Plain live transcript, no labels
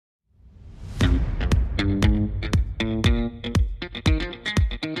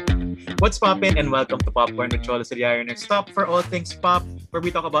What's poppin' and welcome to Popcorn with Cholo Siliario, your stop for all things pop, where we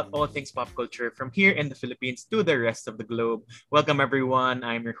talk about all things pop culture from here in the Philippines to the rest of the globe. Welcome everyone,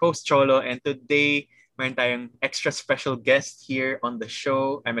 I'm your host Cholo, and today meron tayong extra special guest here on the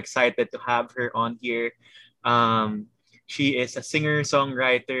show. I'm excited to have her on here. She is a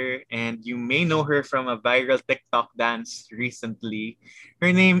singer-songwriter, and you may know her from a viral TikTok dance recently. Her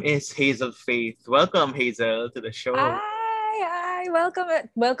name is Hazel Faith. Welcome, Hazel, to the show. Hi,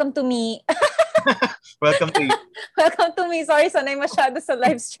 welcome to me. Welcome to you. Welcome to me. Sorry, sanay masyado sa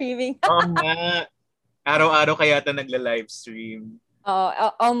live streaming. Oo nga. Araw-araw kaya ata nagla-live stream.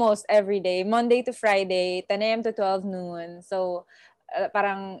 Almost every day, Monday to Friday, 10 a.m. to 12 noon. So,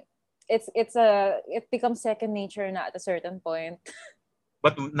 parang it becomes second nature na at a certain point.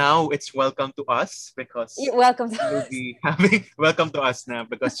 But now it's welcome to us because Welcome to we'll us. be having welcome to us now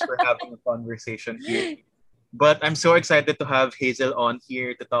because we're having a conversation here. But I'm so excited to have Hazel on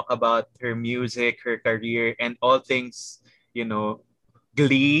here to talk about her music, her career, and all things,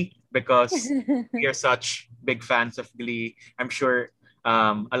 Glee, because we are such big fans of Glee. I'm sure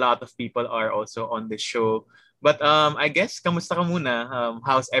a lot of people are also on this show. But I guess, kamusta ka muna?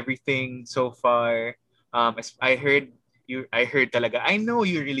 How's everything so far? I heard talaga. I know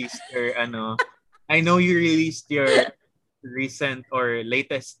you released your recent or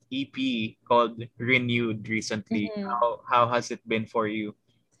latest EP called Renewed recently. Mhm. How has it been for you?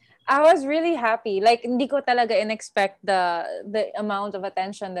 I was really happy. Like, hindi ko talaga in-expect the amount of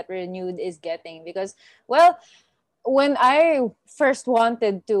attention that Renewed is getting because, well, when I first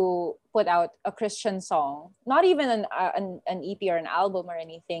wanted to put out a Christian song, not even an EP or an album or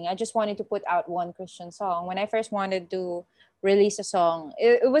anything, I just wanted to put out one Christian song. When I first wanted to release a song,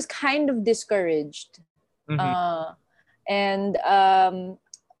 it was kind of discouraged. Mm-hmm. And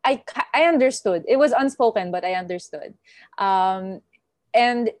I understood. It was unspoken, but I understood. And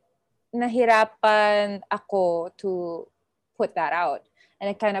nahirapan ako to put that out, and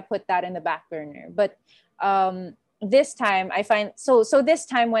I kind of put that in the back burner. But this time this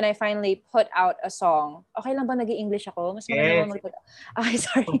time when I finally put out a song, okay lang ba nag-i-English ako? Mas maganda ba Yes. mag-put. Okay,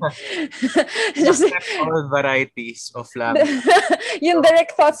 sorry. Just All varieties of language. yung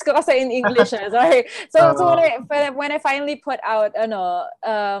direct thoughts ko kasi in English. Sorry. So when I finally put out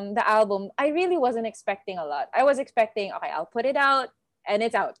the album, I really wasn't expecting a lot. I was expecting, okay, I'll put it out and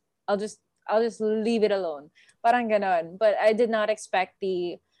it's out. I'll just leave it alone. Parang ganon. But I did not expect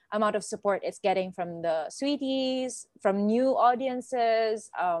the amount of support it's getting from the sweeties, from new audiences,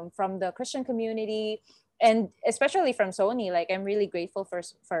 from the Christian community, and especially from Sony. Like, I'm really grateful for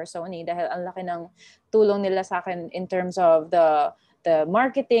Sony dahil ang laki ng tulong nila sa akin in terms of the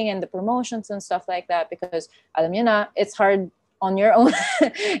marketing and the promotions and stuff like that, because alam niyo na, it's hard on your own.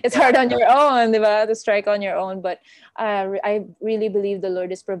 It's hard on your own, diba? To strike on your own. But I really believe the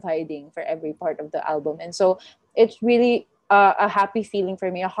Lord is providing for every part of the album. And so it's really a happy feeling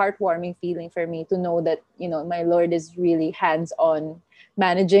for me, a heartwarming feeling for me to know that, my Lord is really hands-on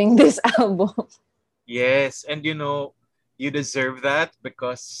managing this album. Yes, and you deserve that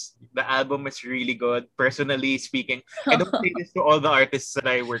because the album is really good. Personally speaking, I don't say this to all the artists that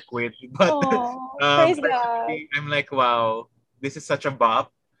I work with, but Oh, praise God. personally, I'm like, wow, this is such a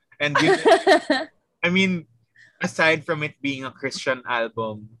bop. And I mean, aside from it being a Christian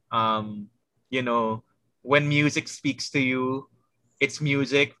album, you know, when music speaks to you, it's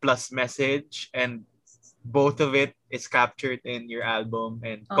music plus message, and both of it is captured in your album.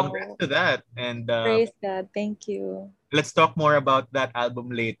 And congrats Oh, to that. And praise God. Thank you. let's talk more about that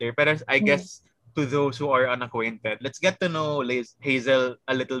album later. But I Mm. guess to those who are unacquainted, let's get to know Hazel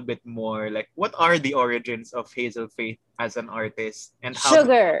a little bit more. Like, what are the origins of Hazel Faith as an artist, and how did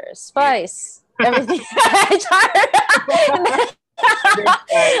Sugar, it? spice, everything.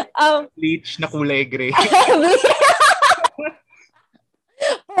 Bleach na kulay gray.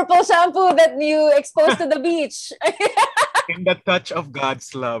 Purple shampoo that you expose to the beach. In the touch of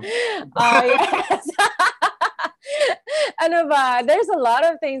God's love. Oh, yes. Ano ba? There's a lot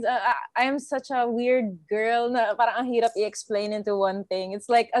of things. I am such a weird girl na parang ang hirap i-explain into one thing. It's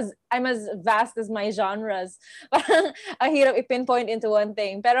like I'm as vast as my genres. Parang ang hirap i-pinpoint into one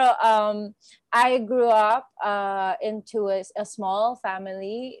thing. Pero I grew up into a small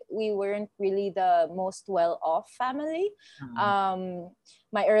family. We weren't really the most well-off family.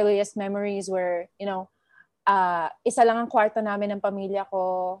 My earliest memories were, isa lang ang kwarto namin ng pamilya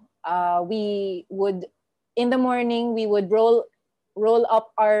ko. We would, in the morning, we would roll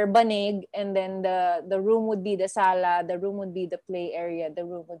up our banig, and then the room would be the sala, the room would be the play area, the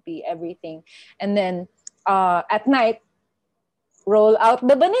room would be everything. And then at night, roll out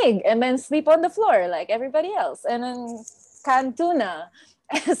the banig and then sleep on the floor like everybody else. And then can tuna.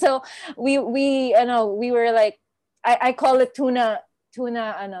 So we were like, I call it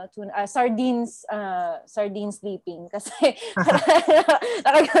sardine sleeping kasi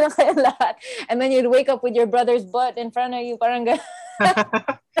nakagano kayo lahat, and then you'd wake up with your brother's butt in front of you, parang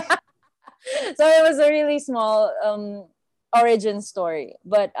so it was a really small origin story,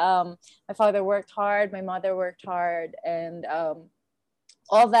 but my father worked hard, my mother worked hard, and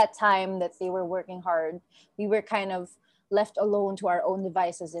all that time that they were working hard, we were kind of left alone to our own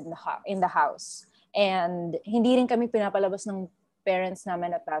devices in the house. And hindi rin kami pinapalabas ng parents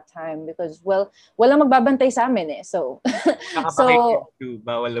namin at that time because, well, walang magbabantay sa amin eh. So,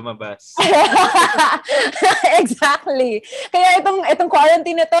 bawal lumabas. Exactly. Kaya itong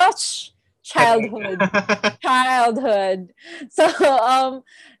quarantine na to, childhood. So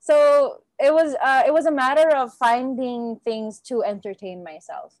it was a matter of finding things to entertain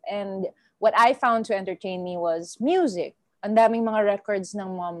myself. And what I found to entertain me was music. Ang daming mga records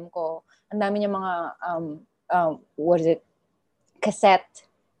ng mom ko. Ang dami niya mga what is it? Cassette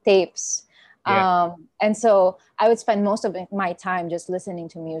tapes. Yeah. And so I would spend most of my time just listening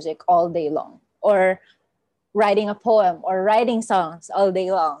to music all day long, or writing a poem or writing songs all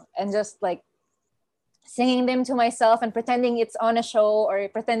day long, and just like singing them to myself and pretending it's on a show, or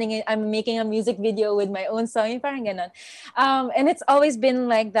pretending I'm making a music video with my own song. Parang ganon. And it's always been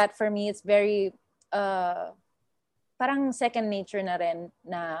like that for me. It's very parang second nature na rin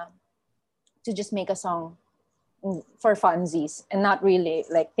na to just make a song for funsies and not really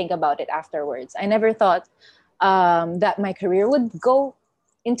like think about it afterwards. I never thought that my career would go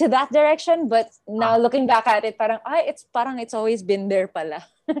into that direction, but now looking back at it, it's always been there pala.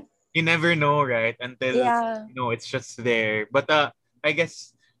 You never know, right? Until it's just there. But I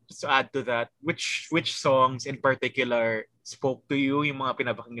guess just to add to that, which songs in particular spoke to you, yung mga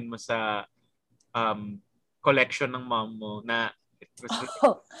pinapakinggan mo sa collection ng mom mo na it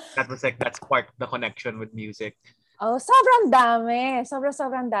was that sparked the connection with music? Oh, sobrang dami.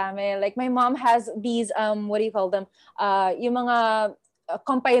 Sobrang dami. Like my mom has these what do you call them? Yung mga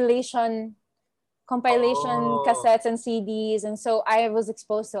compilation cassettes and CDs, and so I was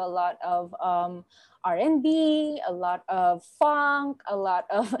exposed to a lot of R&B, a lot of funk, a lot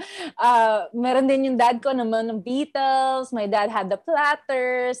of meron din yung dad ko naman ng Beatles. My dad had the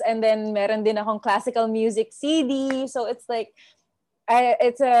Platters, and then meron din akong classical music CD. So it's like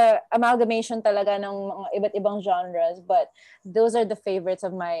it's a amalgamation talaga ng mga iba't ibang genres, but those are the favorites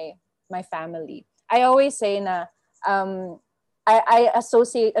of my family. I always say na I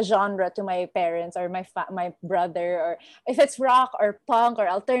associate a genre to my parents or my brother, or if it's rock or punk or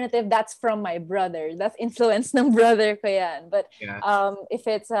alternative, that's from my brother. That's influence ng brother ko yan. But if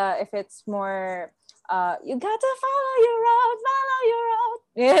it's more you gotta follow your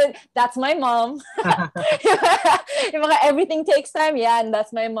road, that's my mom. Yung mga everything takes time, and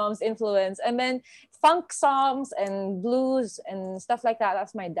that's my mom's influence. And then funk songs and blues and stuff like that,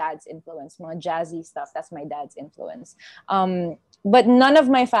 that's my dad's influence. Mga jazzy stuff, that's my dad's influence. But none of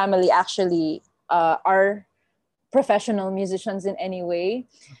my family actually are professional musicians in any way.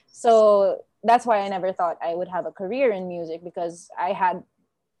 So that's why I never thought I would have a career in music, because I had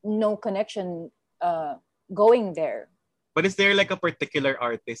no connection going there. But is there like a particular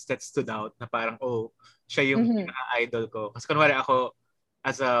artist that stood out na parang, oh, siya yung idol ko? Kasi kunwari ako,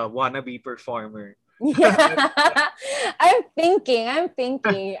 as a wannabe performer. I'm thinking.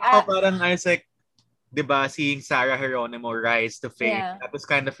 Parang I was like, diba, seeing Sarah Geronimo rise to fame, that was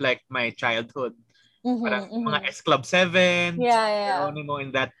kind of like my childhood. Parang mga S Club 7, Geronimo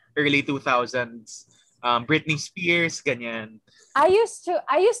in that early 2000s, Britney Spears, ganyan. I used to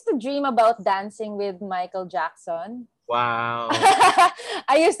dream about dancing with Michael Jackson. Wow.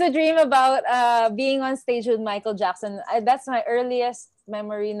 I used to dream about being on stage with Michael Jackson. That's my earliest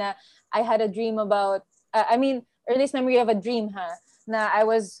memory na I had a dream about, earliest memory of a dream, na I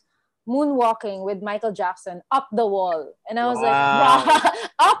was moonwalking with Michael Jackson up the wall. And I was like, wow,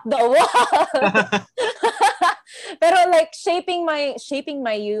 up the wall. Pero like shaping my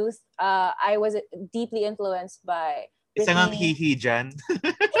youth, I was deeply influenced by Britney. Isa ngang hihi dyan.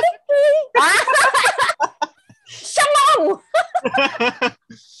 Shalom!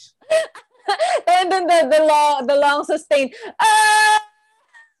 And then the long sustained.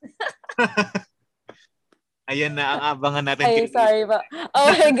 Ayan na ang abangan natin. Ay, sorry ba.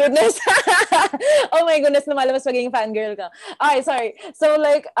 Oh my goodness. Oh my goodness, lumalabas magiging fangirl ka. Okay, sorry. So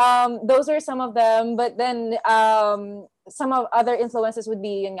like those are some of them, but then some of other influences would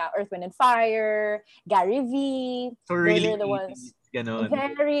be Earth, Wind and Fire, Gary V. So really, those are the ones. Ganon.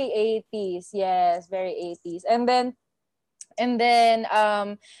 Very 80s, yes, very 80s. And then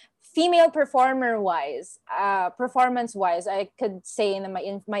female performance-wise, I could say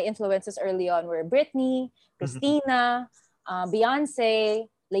that my influences early on were Britney, Christina, Beyonce,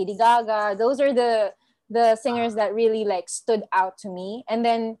 Lady Gaga. Those are the singers that really like stood out to me. And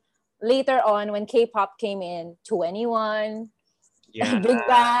then later on, when K-pop came in, 21, Big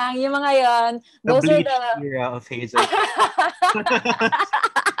Bang, yung mga yon. Those are the era of Hazel.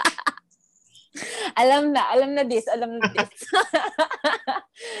 alam na this.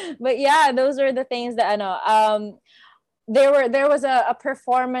 But yeah, those are the things that there was a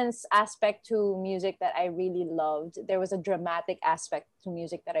performance aspect to music that I really loved. There was a dramatic aspect to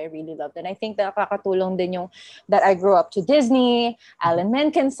music that I really loved. And I think that nakakatulong din yung that I grew up to Disney, Alan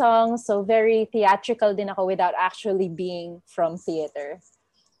Menken songs, so very theatrical din ako without actually being from theater.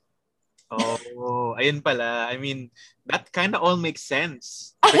 Oh, ayun pala. I mean, that kind of all makes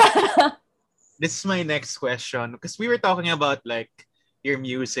sense. This is my next question because we were talking about like your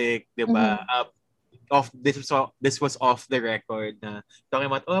music, diba? This was off the record na talking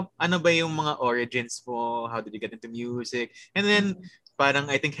about ano ba yung mga origins mo, how did you get into music, and then parang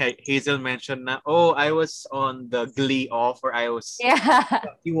I think Hazel mentioned na I was on the Glee off, or I was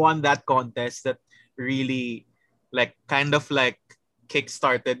you won that contest that really like kind of like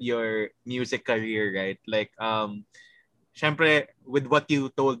kick-started your music career, right? Like syempre, with what you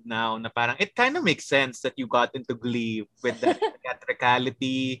told now, na parang it kind of makes sense that you got into Glee with the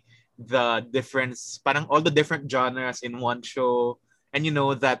theatricality, the difference, parang all the different genres in one show, and you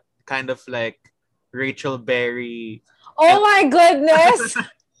know that kind of like Rachel Berry. Oh my goodness!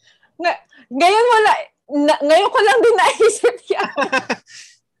 Ngayon ko lang din naisip yan.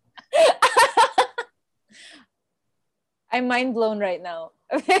 I'm mind blown right now.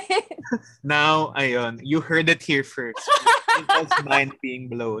 Now, ayun, you heard it here first. It's mind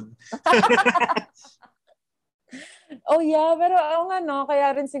being blown. Oh yeah, pero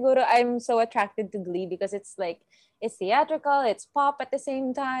kaya rin siguro I'm so attracted to Glee because it's like, it's theatrical, it's pop at the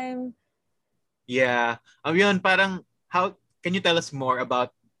same time. Yeah. Yun, parang, how, can you tell us more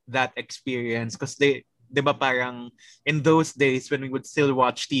about that experience? Because diba parang, in those days when we would still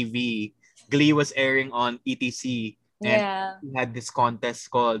watch TV, Glee was airing on ETC. And we had this contest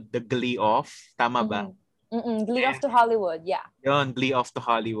called the Glee Off. Tama ba? Glee Off to Hollywood, yeah. Yun, Glee Off to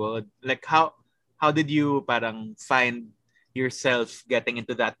Hollywood. Like, how did you parang find yourself getting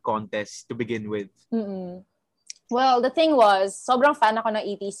into that contest to begin with? Well, the thing was, sobrang fan ako ng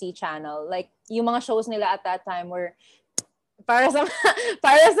ETC channel. Like, yung mga shows nila at that time were para sa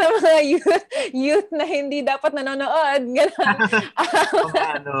mga youth na hindi dapat nanonood. Ganun.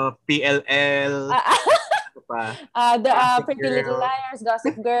 PLL. The Pretty Little Liars,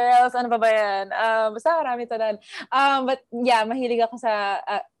 Gossip Girls, ano pa ba yan? Basta marami to doon. But yeah, mahilig ako sa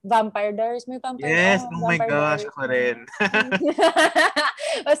Vampire Diaries. May Vampire Yes, oh my gosh, ako rin.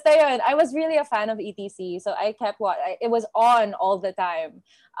 Basta yun, I was really a fan of ETC. So I kept it was on all the time.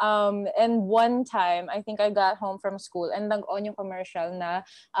 And one time, I think I got home from school and nag-on yung commercial na,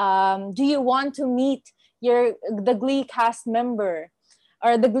 do you want to meet the Glee cast member?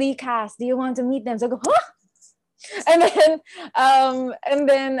 Or the Glee cast, do you want to meet them? So I go, huh? And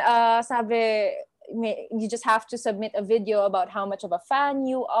then sabi, you just have to submit a video about how much of a fan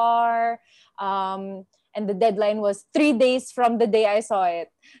you are. And the deadline was 3 days from the day I saw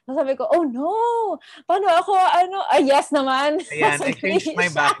it. So sabi ko, oh no! Paano ako? Yes naman. Ayan, I changed my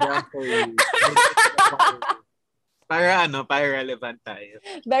background for you. Para relevant tayo.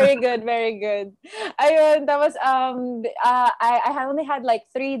 Very good, very good. Ayun, that was, I only had like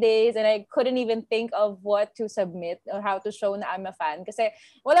 3 days and I couldn't even think of what to submit or how to show na I'm a fan. Kasi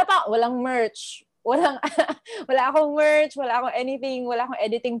walang merch. Wala akong merch, wala akong anything, wala akong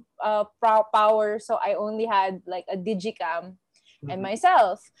editing power. So I only had like a digicam and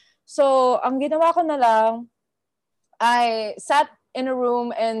myself. So ang ginawa ko na lang, I sat in a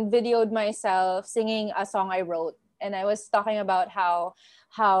room and videoed myself singing a song I wrote. And I was talking about how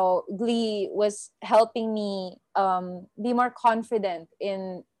Glee was helping me be more confident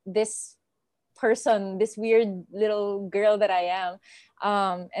in this person, this weird little girl that I am.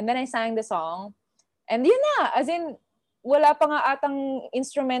 And then I sang the song. And yun na, as in, wala pa nga atang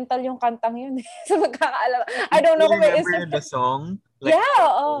instrumental yung kantang yun. So magkakaalam. I don't know kung may instrumental. Remember the song? Like,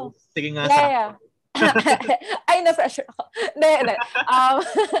 yeah, sige nga yeah. Ay, na-pressure ako.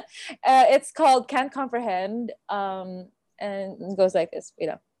 It's called Can't Comprehend. And it goes like this, you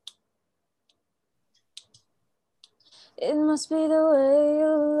know. It must be the way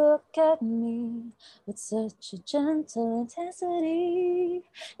you look at me with such a gentle intensity.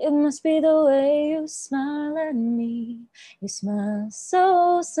 It must be the way you smile at me. You smile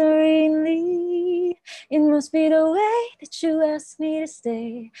so serenely. It must be the way that you ask me to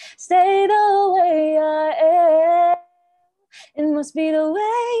stay the way I am. It must be the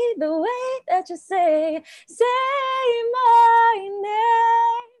way that you say my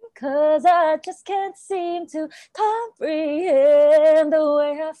name. 'Cause I just can't seem to comprehend the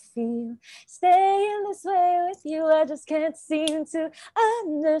way I feel. Staying this way with you, I just can't seem to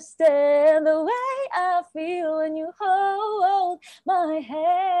understand the way I feel when you hold my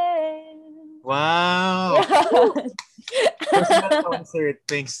hand. Wow. Personal concert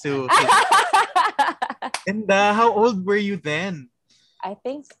thanks to And how old were you then? I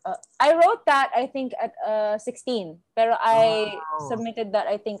think I wrote that I think at 16, pero I Wow. submitted that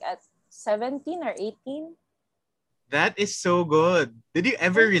I think at 17 or 18. That is so good. Did you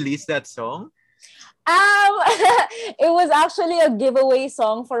ever release that song? It was actually a giveaway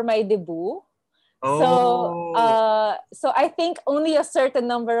song for my debut. Oh. So I think only a certain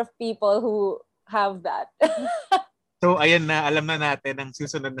number of people who have that. So ayan na, alam na natin ang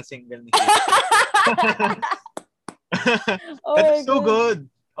susunod na single ni Oh That's my so God. good.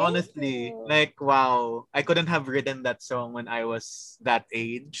 Thank Honestly, you. like wow, I couldn't have written that song when I was that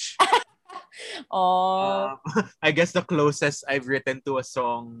age. Oh. I guess the closest I've written to a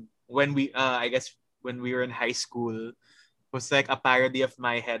song when I guess when we were in high school was like a parody of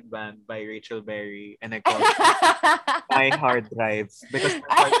My Headband by Rachel Berry, and I called it My Hard Drive because my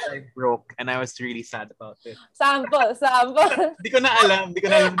hard drive broke and I was really sad about it. Sample. Di ko na alam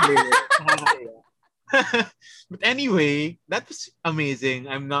yung lyrics. Nakakaiyak. But anyway, that was amazing.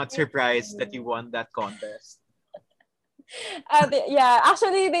 I'm not surprised that you won that contest. Yeah,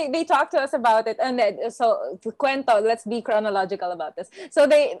 actually they talked to us about it, and then, so cuento, let's be chronological about this. So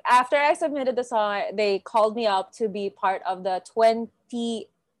they, after I submitted the song, they called me up to be part of the 20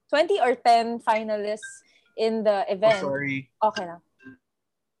 or 10 finalists in the Oh, event. sorry. Okay na.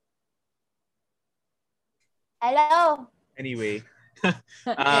 Hello. Anyway.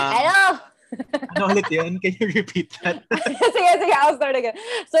 Hello. Ano ulit yun? Can you repeat that? sige, I'll start again.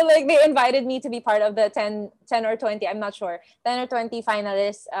 So like they invited me to be part of the 10 or 20, I'm not sure, 10 or 20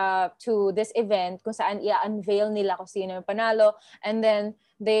 finalists to this event kung saan i-unveil nila kung sino yung panalo. And then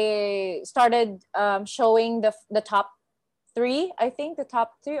they started showing the top 3, I think the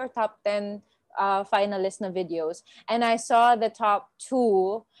top 3 or top 10 finalists na videos. And I saw the top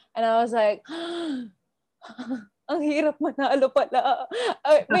 2 and I was like, ang hirap manalo pala.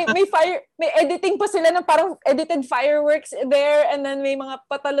 May editing pa sila ng parang edited fireworks there, and then may mga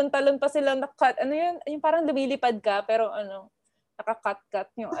patalon-talon pa sila na cut. Ano yun? Yung parang lumilipad ka pero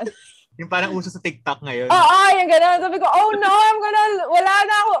naka-cut yung ano. Yung parang uso sa TikTok ngayon. Yung gano'n. Sabi ko, oh no, wala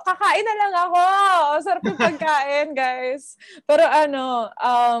na ako. Kakain na lang ako. Sarap yung pagkain, guys. Pero and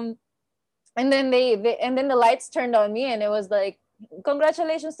then and then the lights turned on me and it was like,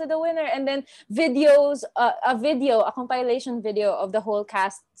 congratulations to the winner. And then a compilation video of the whole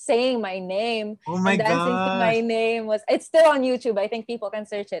cast saying my name. Oh my and dancing to my name it's still on YouTube. I think people can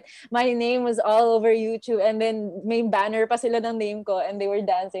search it. My name was all over YouTube, and then may banner pa sila ng name ko, and they were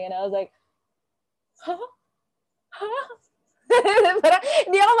dancing, and I was like, huh? Parang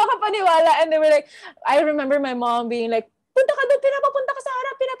hindi ako makapaniwala, and they were like, I remember my mom being like, punta ka doon, pinapapunta ka sa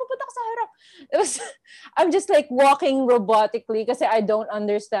harap. It was, I'm just like walking robotically kasi I don't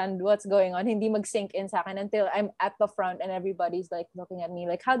understand what's going on. Hindi mag-sink in sa akin until I'm at the front and everybody's like looking at me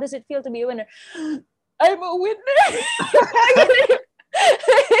like, how does it feel to be a winner? I'm a winner!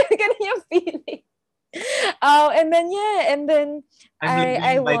 Ganun yung feeling. And then I'm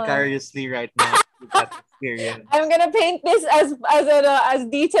living vicariously right now with that experience. I'm gonna paint this as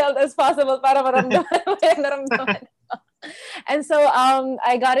detailed as possible para maramdaman mo yung naramdaman. And so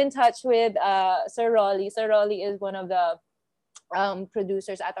I got in touch with Sir Rolly. Sir Rolly is one of the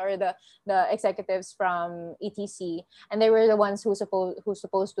producers or the executives from ETC, and they were the ones who's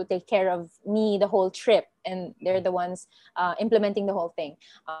supposed to take care of me the whole trip, and they're the ones implementing the whole thing.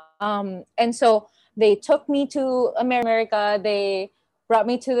 And so they took me to America. They brought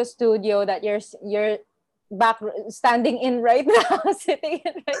me to the studio that you're back standing in right now, sitting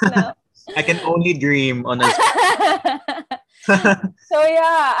in right now. I can only dream on a So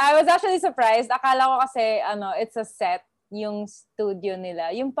yeah, I was actually surprised. Akala ko kasi it's a set yung studio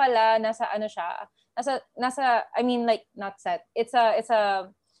nila. Yung pala nasa siya. Nasa I mean like not set. It's a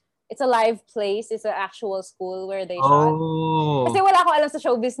live place. It's an actual school where they shot. Kasi wala akong alam sa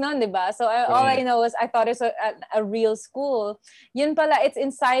showbiz noon, 'di ba? So all I know is I thought it's a real school. Yun pala, it's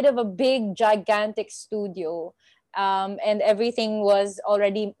inside of a big gigantic studio. and everything was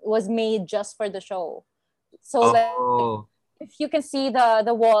made just for the show. So like Oh. if you can see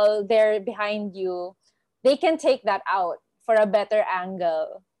the wall there behind you, they can take that out for a better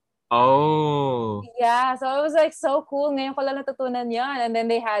angle. Oh. Yeah, so it was like so cool. Ngayon ko lang natutunan yan. And then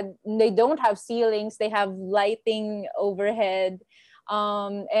they don't have ceilings, they have lighting overhead.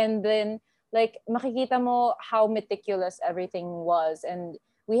 And then like makikita mo how meticulous everything was. And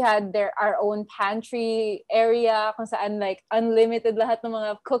we had our own pantry area kung saan like unlimited lahat ng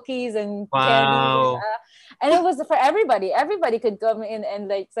mga cookies and candies. Wow. And it was for everybody. Everybody could come in and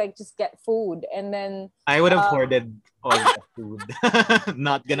like just get food. And then I would have hoarded all the food.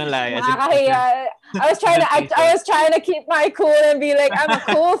 Not gonna lie. As in, I was trying to keep my cool and be like, I'm a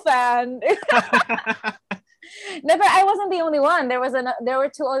cool fan. Never, I wasn't the only one. There were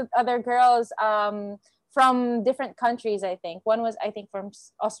two other girls from different countries, I think. One was, I think, from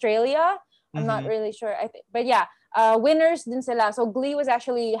Australia. I'm not really sure. I think, but yeah, winners din sila. So Glee was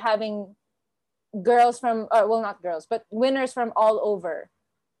actually having girls from, well, not girls, but winners from all over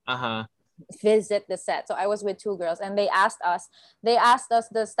visit the set. So I was with two girls, and the staff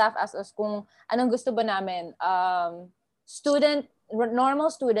asked us kung anong gusto ba namin, normal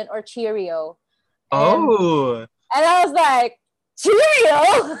student or Cheerio. And I was like,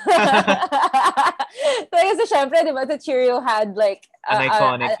 Cheerio? So kasi syempre, di ba, the Cheerio had like an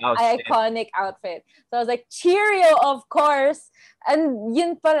iconic outfit. So I was like, Cheerio, of course. And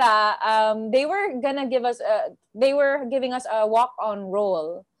yun pala, they were giving us a walk-on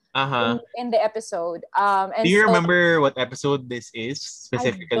role in the episode. And do you remember what episode this is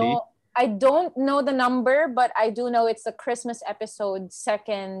specifically? I don't know the number, but I do know it's the Christmas episode,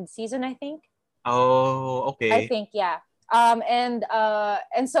 second season, I think. Oh, okay. I think, yeah. And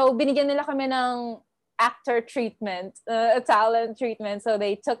so binigyan nila kami ng actor treatment, talent treatment. So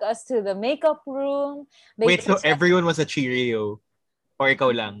they took us to the makeup room. Wait, so everyone was a Cheerio? Or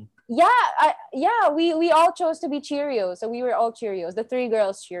ikaw lang? Yeah, we all chose to be Cheerios. So we were all Cheerios. The three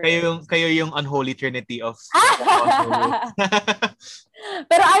girls Cheerios. Kayo yung unholy trinity of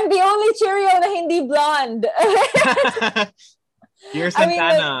Pero I'm the only Cheerio na hindi blonde. You're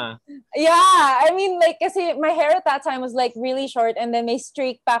Santana. I mean, like, kasi my hair at that time was like really short, and then may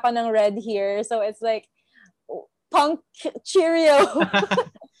streak pa ako ng red here. So it's like punk Cheerio.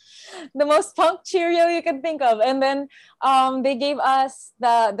 The most punk Cheerio you can think of. And then they gave us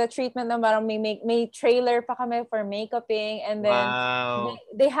the treatment na parang may trailer pa kami for makeuping, and then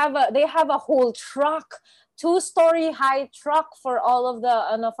they have a whole truck, 2-story high truck for all of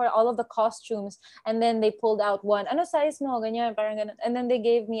the costumes. And then they pulled out one, ano size mo, ganyan, parang ganun. And then they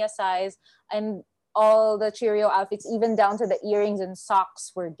gave me a size, and all the Cheerio outfits, even down to the earrings and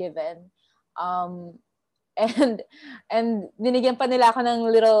socks, were given. And binigyan pa nila ako ng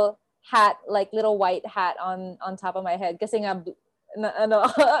little hat, like little white hat on top of my head kasi nga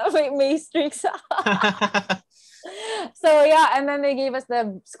may streaks. So yeah, and then they gave us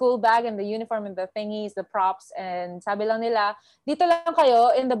the school bag and the uniform and the thingies, the props, and sabi lang nila, dito lang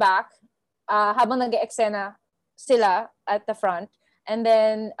kayo in the back habang nag-eksena sila at the front, and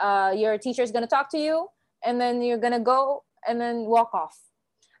then your teacher is gonna talk to you, and then you're gonna go and then walk off.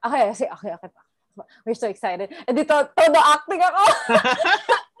 Okay. We're so excited. And dito, todo acting ako.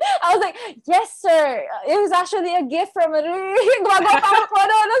 I was like, yes, sir. It was actually a gift from a gumagawa pa ako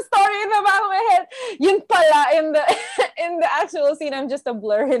ng story in the back of my head. Yun pala, in the actual scene, I'm just a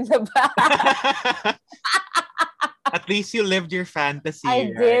blur in the back. At least you lived your fantasy.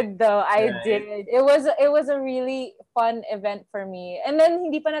 I did, though. I did. It was a really fun event for me. And then,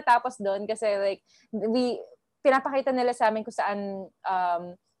 hindi pa natapos doon kasi like, pinapakita nila sa amin kung saan,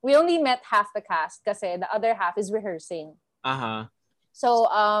 we only met half the cast kasi the other half is rehearsing. So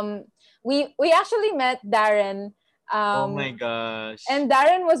we actually met Darren. Oh my gosh. And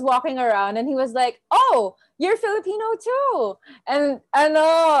Darren was walking around and he was like, "Oh, you're Filipino too." And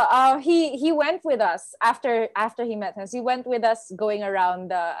he went with us after he met us. He went with us going around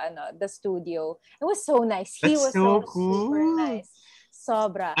the studio. It was so nice. He was so cool. Super nice.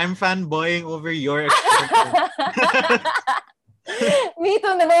 Sobra. I'm fanboying over your experience. Me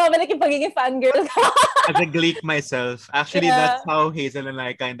too, nababalik yung pagiging fangirl. As a Gleek myself. Actually, that's how Hazel and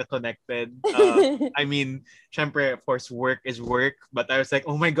I kind of connected. I mean, syempre, of course, work is work. But I was like,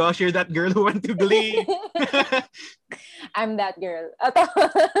 oh my gosh, you're that girl who went to Glee. I'm that girl.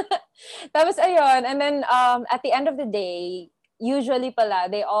 Tapos ayun. And then at the end of the day, usually pala,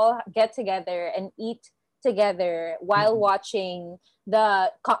 they all get together and eat together while watching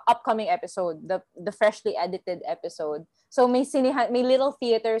upcoming episode, the freshly edited episode. So may little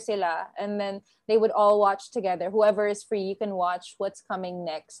theater sila, and then they would all watch together. Whoever is free, you can watch what's coming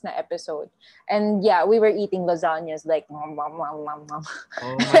next na episode. And yeah, we were eating lasagnas like mom, mom, mom, mom, mom.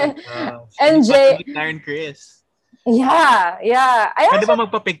 Oh my gosh. And you Jay, Iron Chris. Yeah. Pwede ba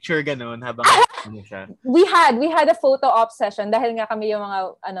magpa-picture ganun habang ano siya? We had a photo op session dahil nga kami yung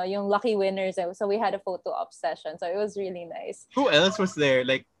mga yung lucky winners, so we had a photo op session, so it was really nice. Who else was there?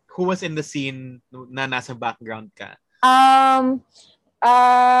 Like, who was in the scene na nasa background ka?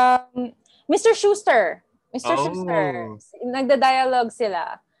 Mr. Schuster. Schuster. Nagda-dialogue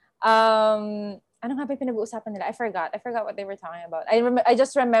sila. Ano nga ba yung pinag-uusapan nila? I forgot what they were talking about. I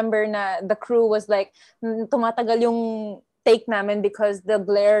just remember na the crew was like, tumatagal yung take namin because the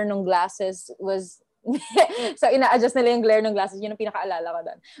glare ng glasses was so ina-adjust nila yung glare ng glasses. Yun ang pinakaalala ko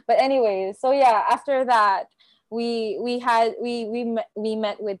doon. But anyway, so yeah, after that, we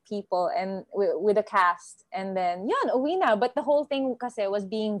met with people and with the cast, and then yun, uwi na. But the whole thing kasi was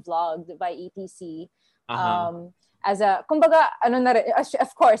being vlogged by ETC. As a kumbaga ano na rin,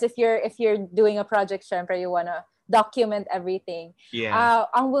 of course if you're doing a project, syempre you wanna document everything. Yeah.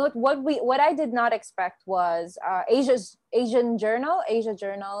 What I did not expect was Asia Journal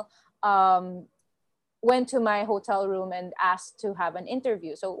went to my hotel room and asked to have an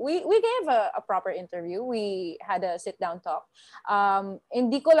interview. So we gave a proper interview. We had a sit down talk.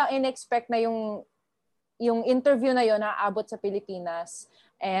 Hindi ko lang in-expect na yung interview na yon aabot sa Pilipinas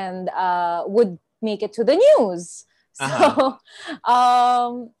and would make it to the news. So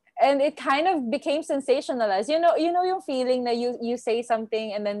and it kind of became sensationalized. You know yung feeling that you say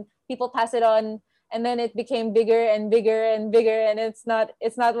something and then people pass it on, and then it became bigger and bigger and bigger, and it's not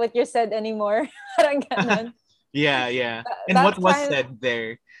what you said anymore. Parang ganun. Yeah. And what was said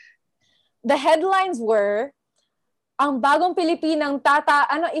there? The headlines were, ang bagong Pilipinang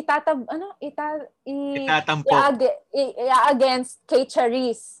against Kay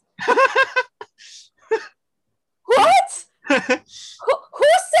Charis. What? Who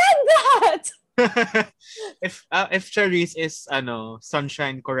said that? If Charis is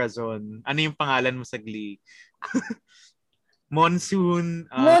Sunshine Corazon, ano yung pangalan mo sa Glee?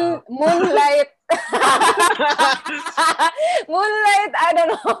 Monsoon. Moonlight. Moonlight, I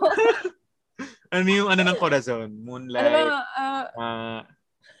don't know. Ano yung ng Corazon? Moonlight.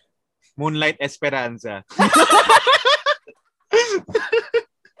 Moonlight Esperanza.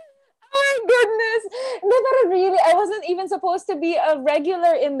 Oh my goodness. No, but really, I wasn't even supposed to be a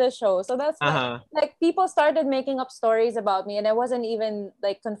regular in the show. So that's like people started making up stories about me, and I wasn't even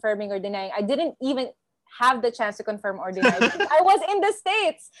like confirming or denying. I didn't even have the chance to confirm or deny because I was in the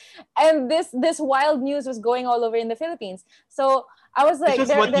States, and this wild news was going all over in the Philippines. So I was like, this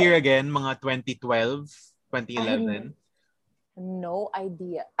was what year again? Mga 2012, 2011? No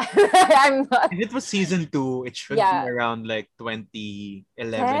idea. I'm not. If it was season 2, it should be around like 2011.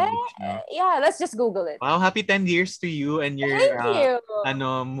 Yeah, let's just Google it. Wow, happy 10 years to you and your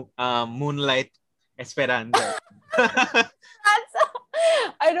Moonlight Esperanza.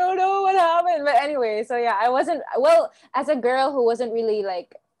 I don't know what happened, but anyway, so yeah, I wasn't, well, as a girl who wasn't really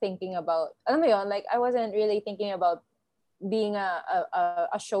like thinking about, alam mo yun, like I wasn't really thinking about being a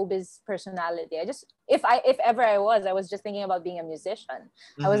showbiz personality. If ever I was just thinking about being a musician.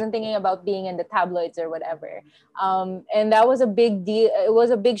 I wasn't thinking about being in the tabloids or whatever. And that was a big deal. It was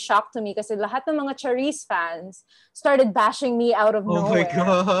a big shock to me kasi lahat ng mga Charis fans started bashing me out of nowhere.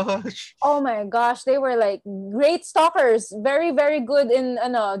 Oh my gosh. They were like great stalkers, very, very good in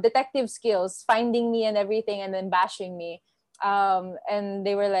detective skills, finding me and everything, and then bashing me. And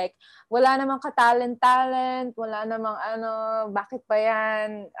they were like, wala namang katalent-talent, wala namang bakit pa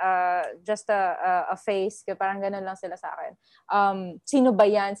yan, just a face, parang ganun lang sila sa akin. Sino ba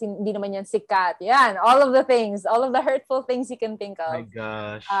yan? Hindi naman yan sikat. Yan, all of the things, all of the hurtful things you can think of. Oh my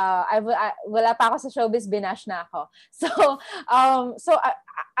gosh. Wala pa ako sa showbiz, binash na ako. So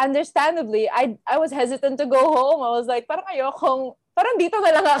understandably, I was hesitant to go home. I was like, parang dito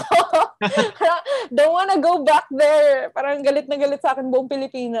na lang ako. Don't wanna go back there. Parang galit na galit sa akin buong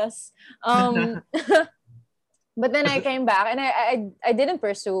Pilipinas. But then I came back and I didn't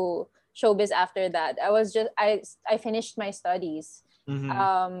pursue showbiz after that. I finished my studies. But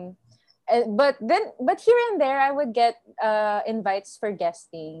here and there I would get invites for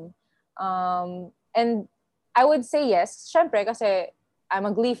guesting. And I would say yes. Syempre kasi I'm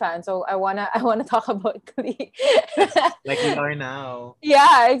a Glee fan, so I wanna talk about Glee. Like we are now.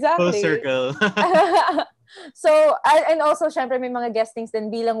 Yeah, exactly. Full circle. So and also, syempre may mga guestings din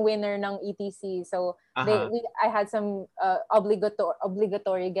bilang winner ng ETC. So I had some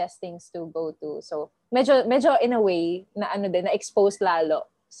obligatory guestings to go to. So medyo in a way na na expose lalo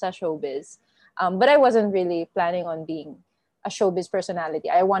sa showbiz. But I wasn't really planning on being a showbiz personality.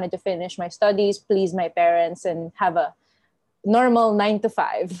 I wanted to finish my studies, please my parents, and have a normal 9 to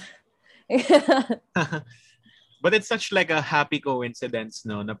 5. But it's such like a happy coincidence,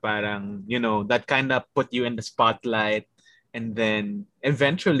 no? Na parang, that kind of put you in the spotlight. And then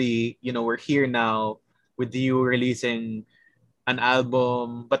eventually, we're here now with you releasing an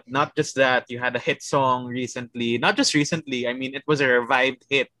album. But not just that, you had a hit song recently. Not just recently, I mean, it was a revived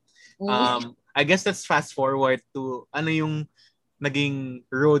hit. I guess let's fast forward to ano yung naging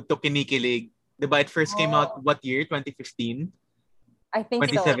road to Kinikilig. Diba? It first came out, what year? 2015? I think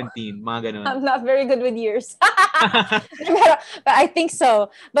 2017, mga ganun. I'm not very good with years. but I think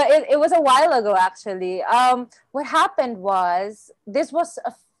so. But it was a while ago, actually. What happened was, this was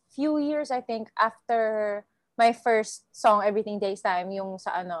a few years, I think, after my first song, Everything Takes Time, yung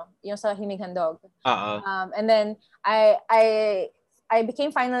sa Himig Handog. And then I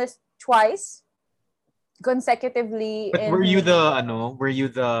became finalist twice consecutively. But were you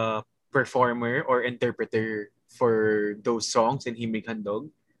the performer or interpreter for those songs in Himig Handog?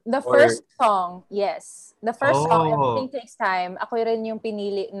 The first song, yes. The first song, Everything Takes Time, ako rin yung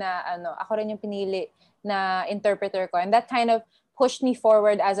pinili na interpreter ko. And that kind of pushed me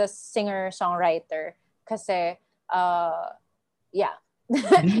forward as a singer-songwriter. Kasi, yeah.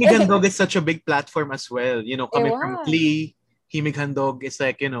 Himig Handog is such a big platform as well. Coming from Glee, Himig Handog is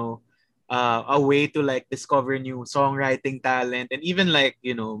like, a way to like discover new songwriting talent and even like,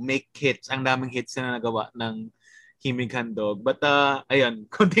 make hits. Ang daming hits na nagawa ng Himig Handog. But ayun,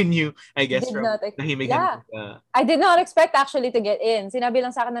 continue, I guess, from the Himig Handog. I did not expect actually to get in. Sinabi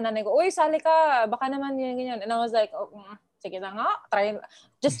lang sa akin na nanay ko, uy, sali ka, baka naman ganyan. And I was like, sige na nga, try.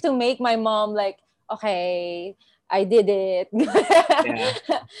 Just to make my mom like, okay, I did it.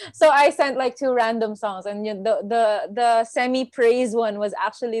 Yeah. So I sent like 2 random songs, and the semi-praise one was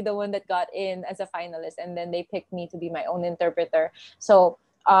actually the one that got in as a finalist, and then they picked me to be my own interpreter. So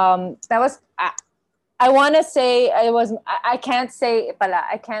that was I want to say I can't say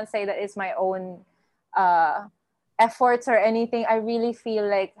that it's my own efforts or anything. I really feel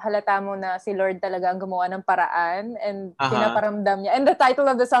like halata mo na si Lord talaga ang gumawa ng paraan and pinaparamdam niya. And the title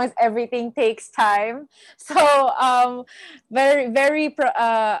of the song is Everything Takes Time. So very very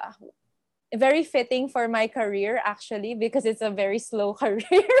very fitting for my career, actually, because it's a very slow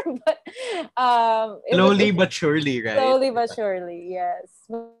career. But slowly but surely, right? Slowly but surely,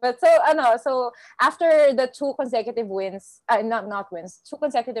 yes. But so after the 2 consecutive wins, not wins, 2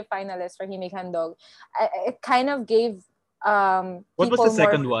 consecutive finalists for Himig Handog, it kind of gave what was the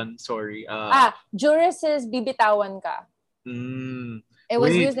second one? Sorry. Juris's Bibitawan Ka. It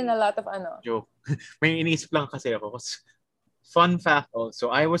was used in a lot of joke. May iniisip lang kasi ako. Fun fact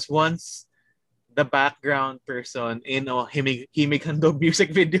also, I was once the background person in a Himig Handog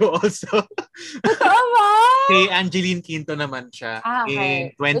music video also. Kay Angeline Quinto naman siya.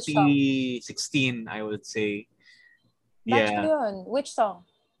 Okay. In 2016, I would say. Batch yun. Which song?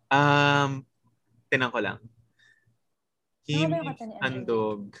 Tinan ko lang. Himig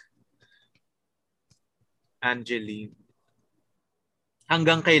Handog. Angeline.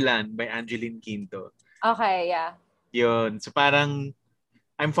 Hanggang Kailan by Angeline Quinto. Okay, yeah. Yun. So parang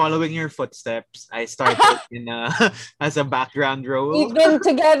I'm following your footsteps. I started as a background role. We've been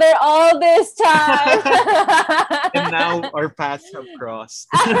together all this time. And now our paths have crossed.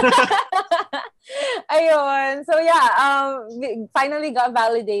 Ayun. So yeah, finally got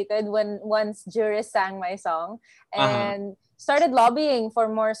validated once Juris sang my song and started lobbying for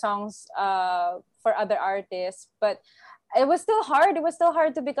more songs for other artists. But it was still hard. It was still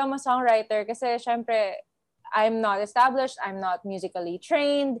hard to become a songwriter kasi syempre, I'm not established. I'm not musically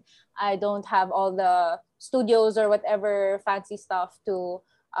trained. I don't have all the studios or whatever fancy stuff to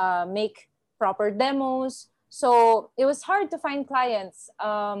make proper demos. So it was hard to find clients.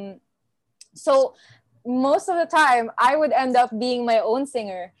 So most of the time, I would end up being my own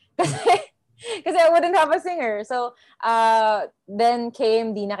singer because I wouldn't have a singer. So then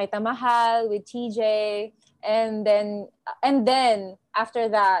came Di Na Kita Mahal with TJ. And then after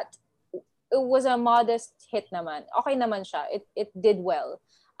that, it was a modest hit naman. Okay naman siya. It did well.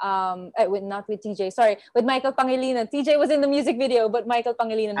 Not with TJ. Sorry, with Michael Pangilinan. TJ was in the music video, but Michael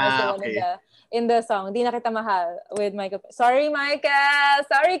Pangilinan was the one in the song. Di Na Kita Mahal with Michael. Sorry, Michael.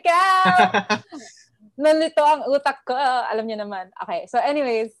 Sorry, Cal. Nalito ang utak ko. Alam niyo naman. Okay. So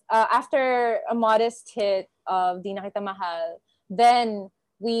anyways, after a modest hit of Di Na Kita Mahal, then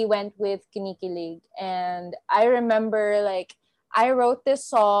we went with Kinikilig. And I remember, like, I wrote this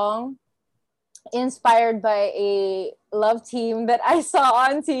song inspired by a love team that I saw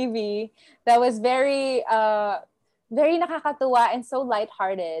on TV that was very very nakakatuwa and so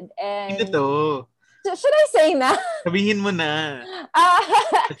lighthearted. Sino And to? should I say na? Sabihin mo na. uh,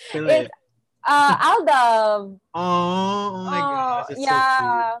 Let's spill it's it. Aldab. Oh my Oh, gosh, it's so cute.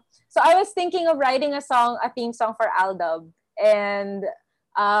 yeah. So I was thinking of writing a theme song for Aldab. And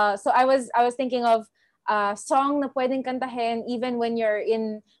so I was thinking of song na pwedeng kantahin even when you're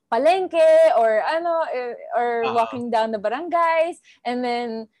in palengke or or walking down the barangays. And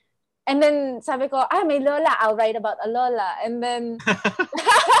then sabi ko, may lola, I'll write about a lola. And then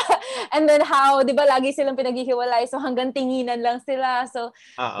and then how, di ba, lagi silang pinaghihiwalay, so hanggang tinginan lang sila. So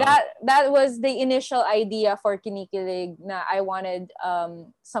that was the initial idea for Kinikilig, na I wanted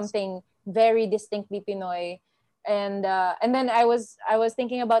something very distinctly Pinoy. And then I was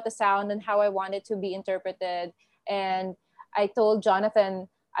thinking about the sound and how I wanted to be interpreted. And I told Jonathan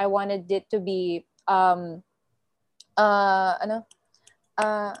I wanted it to be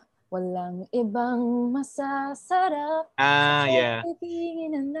walang ibang masasarap. Yeah.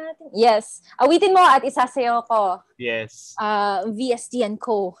 Yes. Awitin mo at isasayaw ko. Yes. VST and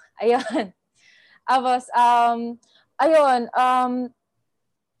Co. Ayun. Tapos,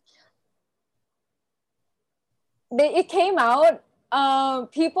 it came out.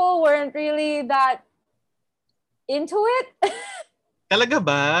 People weren't really that into it. Talaga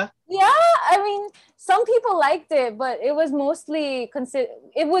ba? Yeah, I mean, some people liked it, but it was mostly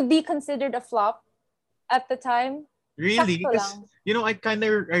it would be considered a flop at the time. Really? Because,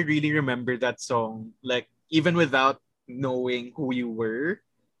 I really remember that song, like, even without knowing who you were,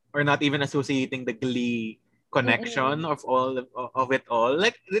 or not even associating the Glee connection of it all.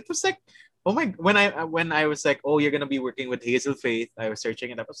 Like, it was like, oh my, when I was like, oh, you're gonna be working with Hazel Faith, I was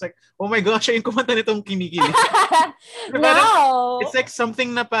searching it up. I was like, oh my gosh, siya yung kumanta nitong Kinikilig. No. It's like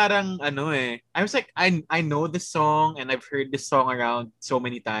something na parang I was like, I know this song and I've heard this song around so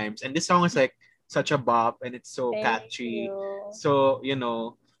many times, and this song is like such a bop and it's so catchy. So,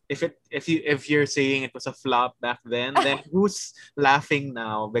 if you're saying it was a flop back then who's laughing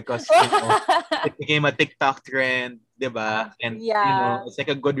now? Because it became a TikTok trend, diba? And it's like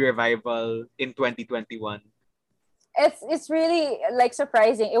a good revival in 2021. It's really like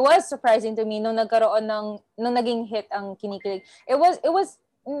surprising. It was surprising to me nung naging hit ang Kinikilig. It was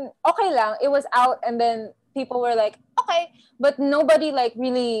okay lang. It was out, and then people were like, okay, but nobody like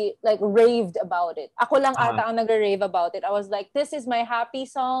really like raved about it. Ako lang ata ang nag-rave about it. I was like, this is my happy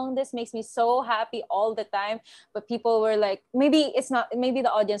song. This makes me so happy all the time. But people were like, maybe the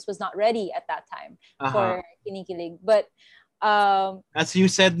audience was not ready at that time for Kinikilig. But as you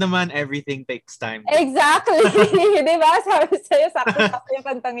said naman, everything takes time. Exactly. Diba? Sabi sa'yo, sakto-sakto yung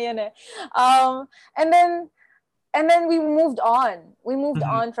kantang yun eh. And then we moved on. We moved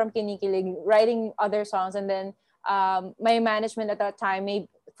on from Kinikilig, writing other songs. And then my management at that time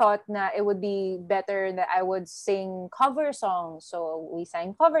thought na it would be better that I would sing cover songs. So we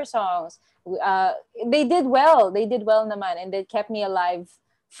sang cover songs. They did well. They did well naman. And they kept me alive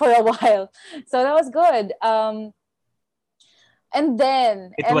for a while. So that was good. And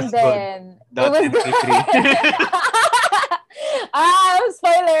then it was good.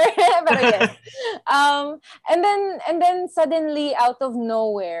 Spoiler. But yes. And then suddenly out of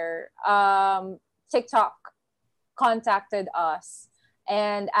nowhere, TikTok contacted us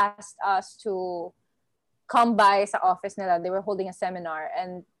and asked us to come by sa office nila. They were holding a seminar,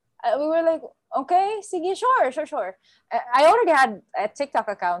 and we were like, okay, sige, sure. I already had a TikTok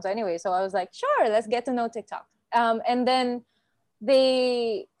account anyway, so I was like, sure, let's get to know TikTok. And then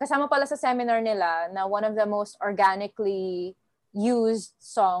kasama pala sa seminar nila na one of the most organically used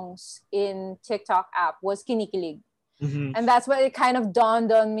songs in TikTok app was Kinikilig. And that's what it kind of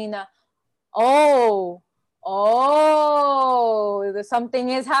dawned on me na, oh, something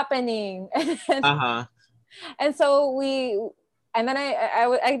is happening. And so then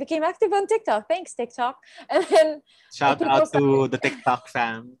I became active on TikTok. Thanks, TikTok. And then shout out to the TikTok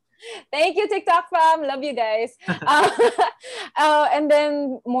fam. Thank you, TikTok fam. Love you guys. And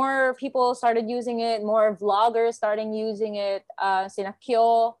then more people started using it. More vloggers started using it. Sina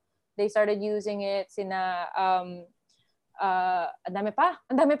Kyo, they started using it. Sina ang dami pang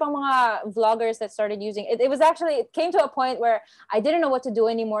mga vloggers that started using it. It came to a point where I didn't know what to do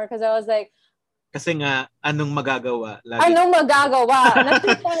anymore because I was like, kasi nga, anong magagawa?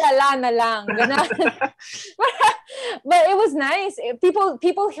 Natutulala na lang. But it was nice. People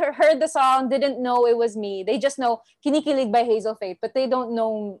heard the song, didn't know it was me. They just know Kinikilig by Hazel Faith, but they don't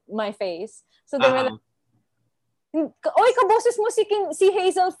know my face. So they were like, oy, kaboses mo si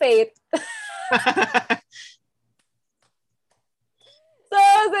Hazel Faith. So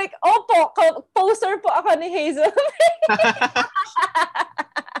I was was like, opo, poster po ako ni Hazel.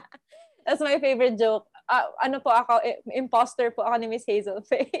 That's my favorite joke. Ano po ako, imposter po ako ni Miss Hazel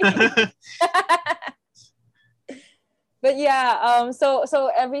Faye. But yeah,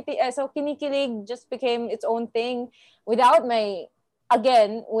 so everything, so Kinikilig just became its own thing without my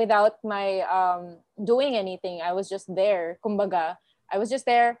doing anything. I was just there, kumbaga. I was just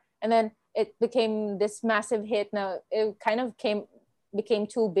there, and then it became this massive hit. Now it kind of became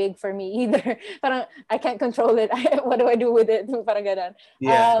too big for me either. Parang I can't control it. What do I do with it? Parang ganun.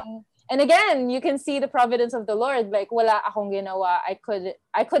 Yeah. And again, you can see the providence of the Lord. Like wala akong ginawa. I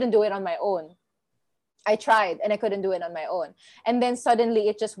couldn't do it on my own. I tried and I couldn't do it on my own. And then suddenly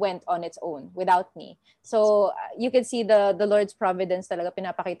it just went on its own without me. So you can see the Lord's providence talaga.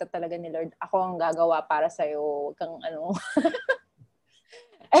 Pinapakita talaga ni Lord, ako ang gagawa para sa'yo. Kang ano.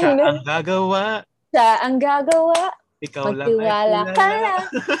 Siya ang gagawa. Siya ang gagawa. Ikaw lang ay Magtiwala kilala. ka lang.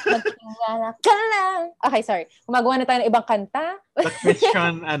 Magtiwala ka lang. Okay, sorry. Gumagawa na tayo ng ibang kanta. The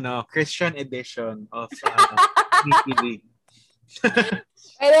Christian edition of Kinikilig.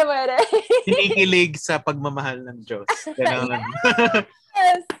 Pwede. Kinikilig sa pagmamahal ng Diyos. Ganun.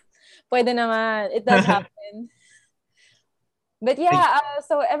 Yes. Pwede naman. It does happen. But yeah,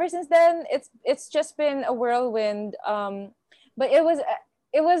 so ever since then, it's just been a whirlwind. But it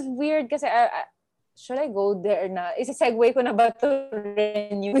was weird kasi should I go there na? Isa-segue ko na ba to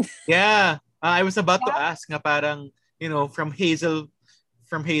renewed? Yeah. I was about to ask nga parang, from Hazel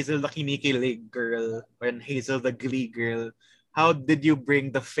the Kinikilig girl and Hazel the Glee girl, how did you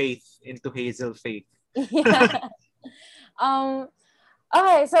bring the faith into Hazel Faith? Yeah.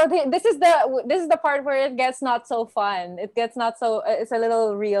 Okay, so this is the part where it gets not so fun. It gets not so it's a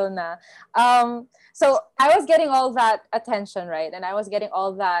little real na. So I was getting all that attention, right? And I was getting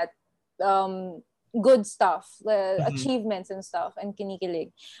all that good stuff, achievements and stuff, and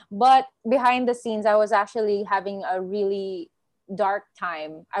Kinikilig. But behind the scenes, I was actually having a really dark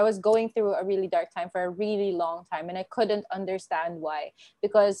time. I was going through a really dark time for a really long time, and I couldn't understand why.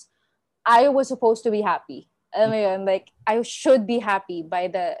 Because I was supposed to be happy. I mean, like I should be happy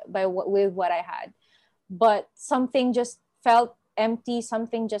with what I had, but something just felt empty.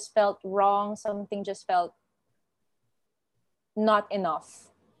 Something just felt wrong. Something just felt not enough.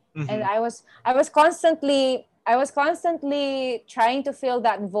 Mm-hmm. And I was constantly trying to fill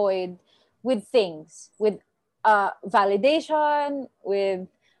that void with things, with validation, with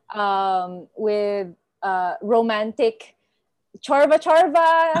romantic chorba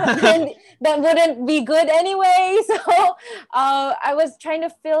and that wouldn't be good anyway. So I was trying to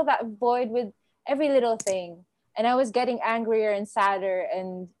fill that void with every little thing, and I was getting angrier and sadder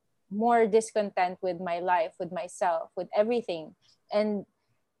and more discontent with my life, with myself, with everything. And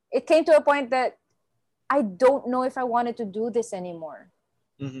it came to a point that I don't know if I wanted to do this anymore.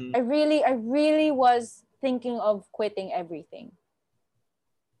 Mm-hmm. I really was thinking of quitting everything.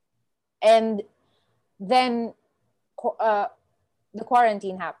 And then the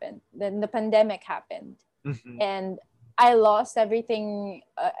quarantine happened. Then the pandemic happened. Mm-hmm. And I lost everything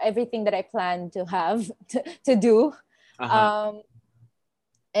that I planned to have to do. Uh-huh.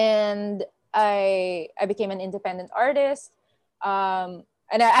 And I became an independent artist.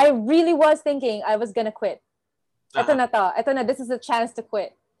 And I really was thinking I was gonna quit. Uh-huh. Ito na, this is a chance to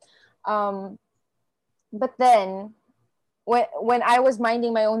quit. But then, when I was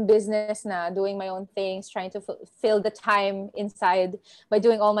minding my own business na, doing my own things, trying to fill the time inside by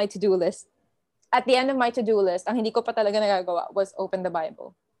doing all my to-do list. At the end of my to-do list, ang hindi ko pa talaga nagagawa was open the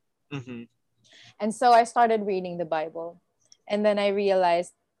Bible. Mm-hmm. And so I started reading the Bible. And then I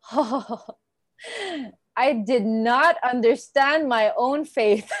realized, I did not understand my own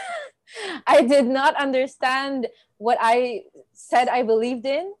faith. I did not understand what I said I believed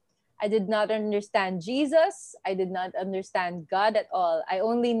in. I did not understand Jesus. I did not understand God at all. I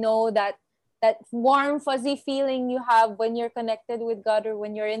only know that warm, fuzzy feeling you have when you're connected with God or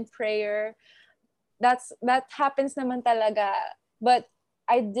when you're in prayer. That happens naman talaga. But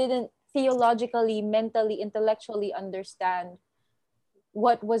I didn't theologically, mentally, intellectually understand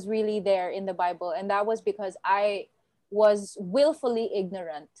what was really there in the Bible. And that was because I was willfully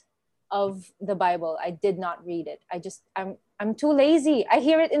ignorant of the Bible. I did not read it. I'm too lazy. I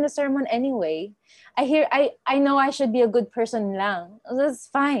hear it in the sermon anyway. I know I should be a good person lang. That's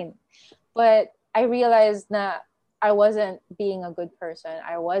fine. But I realized that I wasn't being a good person.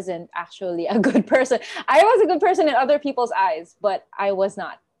 I wasn't actually a good person. I was a good person in other people's eyes, but I was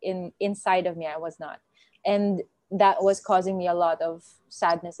not. Inside of me, I was not. And that was causing me a lot of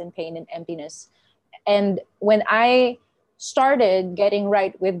sadness and pain and emptiness. And when I started getting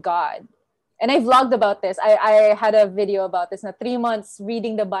right with God And I vlogged about this. I had a video about this na 3 months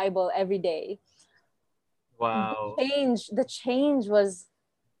reading the Bible every day. Wow. The change was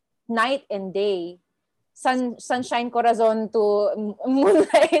night and day. Sunshine Corazon to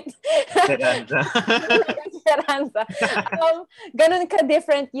Moonlight. Esperanza. Esperanza. Ganun ka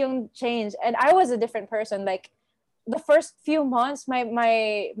different yung change. And I was a different person. Like, the first few months, my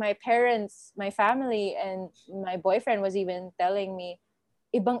parents, my family, and my boyfriend was even telling me,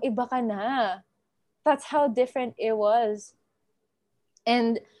 ibang-iba ka na. That's how different it was.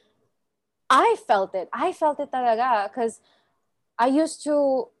 And I felt it. I felt it talaga. Because I used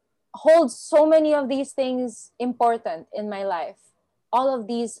to hold so many of these things important in my life. All of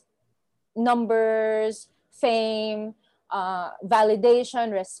these numbers, fame,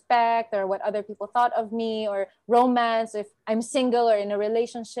 validation, respect, or what other people thought of me, or romance, if I'm single or in a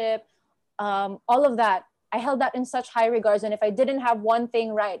relationship, all of that. I held that in such high regards. And if I didn't have one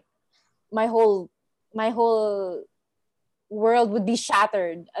thing right, my whole world would be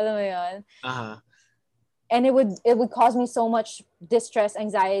shattered. Alam mo yun? Uh-huh. And it would cause me so much distress,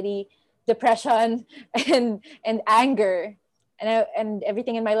 anxiety, depression, and anger, and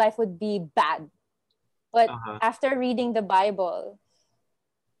everything in my life would be bad. But after reading the Bible,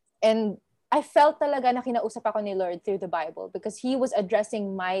 and I felt talaga na kinausap ako ni Lord through the Bible, because He was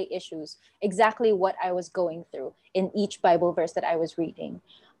addressing my issues, exactly what I was going through in each Bible verse that I was reading.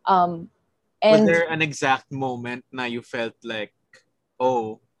 And was there an exact moment na you felt like,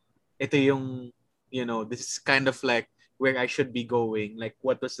 oh, ito yung, you know, this is kind of like where I should be going? Like,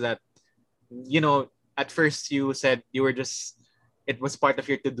 what was that? You know, at first you said you were just, it was part of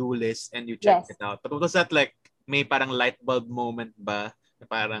your to-do list and you checked it out. But was that like, may parang light bulb moment ba?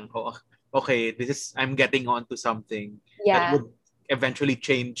 Parang, oh, okay, I'm getting onto something that would eventually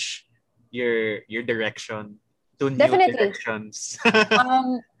change your direction to new directions.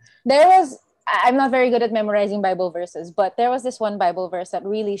 There was, I'm not very good at memorizing Bible verses, but there was this one Bible verse that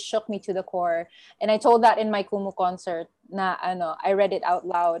really shook me to the core. And I told that in my Kumu concert na I read it out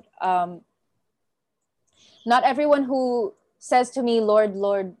loud. Not everyone who says to me, Lord,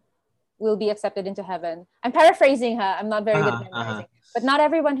 Lord, will be accepted into heaven. I'm paraphrasing her. I'm not very good at memorizing. But not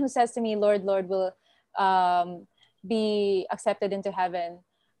everyone who says to me, Lord, Lord, will be accepted into heaven.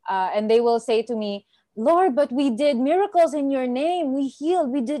 And they will say to me, Lord, but we did miracles in your name. We healed.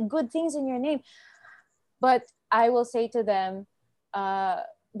 We did good things in your name. But I will say to them,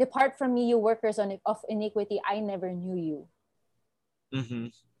 depart from me, you workers of iniquity. I never knew you. Mm-hmm.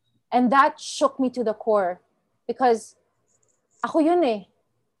 And that shook me to the core, because ako yun eh.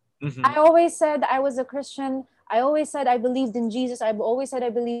 Mm-hmm. I always said I was a Christian. I always said I believed in Jesus. I've always said I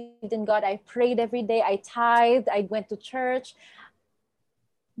believed in God. I prayed every day. I tithed. I went to church.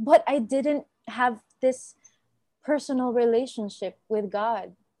 But I didn't have this personal relationship with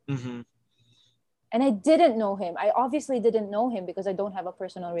God. Mm-hmm. And I didn't know Him. I obviously didn't know Him because I don't have a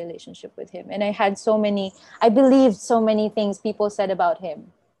personal relationship with Him. And I believed so many things people said about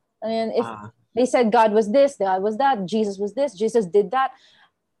Him. And if they said God was this, God was that, Jesus was this, Jesus did that,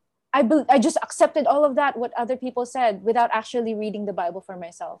 I just accepted all of that, what other people said, without actually reading the Bible for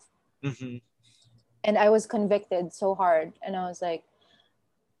myself. Mm-hmm. And I was convicted so hard. And I was like,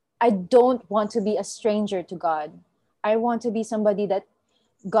 I don't want to be a stranger to God. I want to be somebody that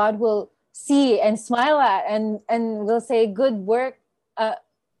God will see and smile at and will say, good work,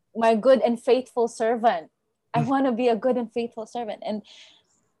 my good and faithful servant. I want to be a good and faithful servant. And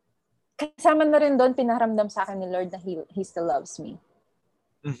kasama na rin doon, pinaramdam sa akin ni Lord na He still loves me.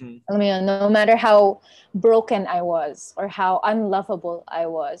 Mm-hmm. No matter how broken I was or how unlovable I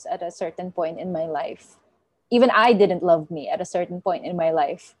was at a certain point in my life. Even I didn't love me at a certain point in my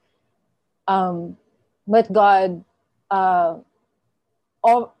life. But God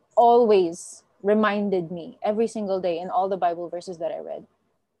always reminded me every single day in all the Bible verses that I read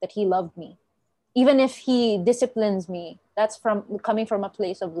that He loved me. Even if He disciplines me, that's coming from a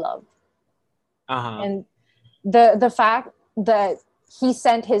place of love. And the fact that He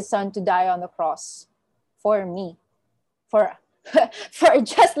sent His Son to die on the cross for me, for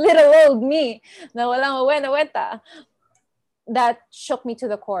just little old me, na walang uwenta, that shook me to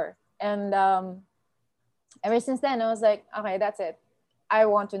the core. And ever since then, I was like, okay, that's it. I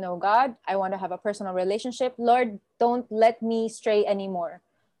want to know God. I want to have a personal relationship. Lord, don't let me stray anymore.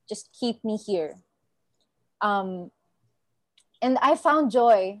 Just keep me here. And I found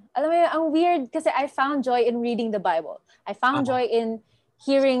joy. Alam mo yun, ang weird kasi I found joy in reading the Bible. I found joy in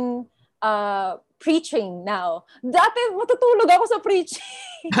hearing preaching now. Dati matutulog ako sa preaching.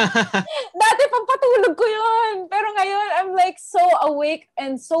 Dati pampatulog ko yun. Pero ngayon, I'm like so awake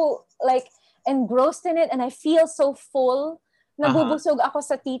and so like engrossed in it, and I feel so full nabubusog ako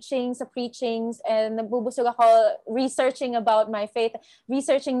sa teachings, sa preachings, and nabubusog ako researching about my faith,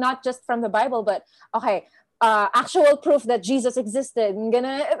 researching not just from the Bible, but actual proof that Jesus existed.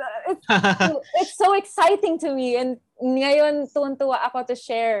 It's so exciting to me, and ngayon tuwan-tuwa ako to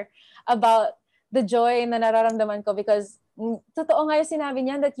share about the joy na nararamdaman ko, because totoo nga yung sinabi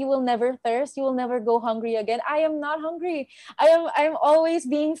niya that you will never thirst, you will never go hungry again. I am not hungry. I'm always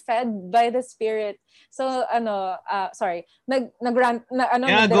being fed by the Spirit. So sorry, nagrant na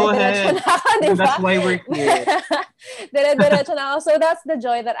go ahead. Na ako, diba? That's why we're here. Dire-diretso na ako. So that's the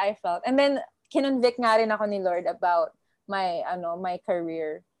joy that I felt. And then kinonvict nga rin ako ni Lord about my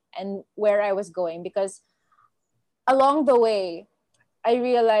career and where I was going, because along the way I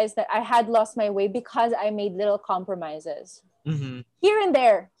realized that I had lost my way because I made little compromises. Mm-hmm. Here and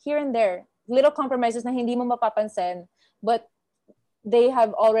there, little compromises na hindi mo mapapansin, but they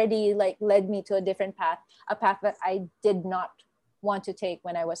have already led me to a different path, a path that I did not want to take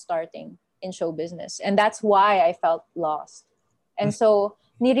when I was starting in show business. And that's why I felt lost. And so,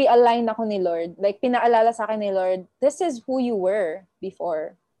 ni-realign ako ni Lord. Pinaalala sa akin ni Lord, this is who you were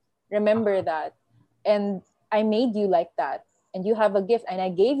before. Remember that. And I made you like that. And you have a gift, and I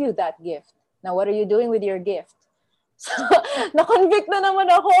gave you that gift. Now, what are you doing with your gift? So, na-convict na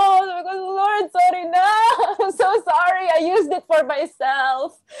naman ako. Because, Lord, sorry na. I'm so sorry. I used it for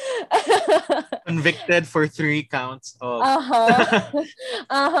myself. Convicted for 3 counts of...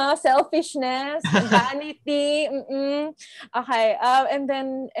 Selfishness, vanity. Okay. And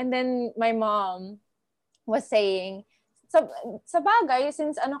then my mom was saying, sa bagay,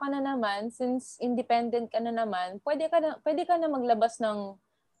 since since independent ka na naman, pwede ka na maglabas ng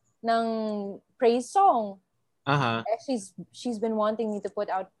praise song. She's been wanting me to put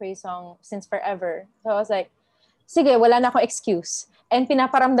out praise song since forever. So I was like, sige, wala na akong excuse. And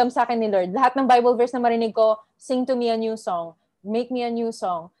pinaparamdam sa akin ni Lord, lahat ng Bible verse na marinig ko, sing to me a new song, make me a new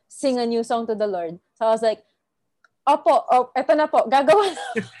song, sing a new song to the Lord. So I was like, eto na po, gagawa na.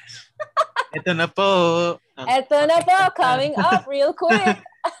 Ito na po. Coming up real quick.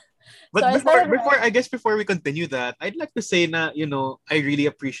 But before we continue that, I'd like to say na, I really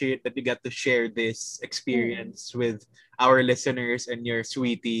appreciate that you got to share this experience with our listeners and your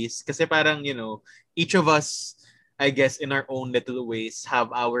sweeties. Kasi parang, each of us, I guess, in our own little ways,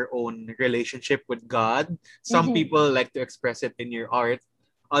 have our own relationship with God. Some people like to express it in your art.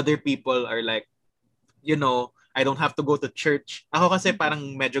 Other people are like, I don't have to go to church. Ako kasi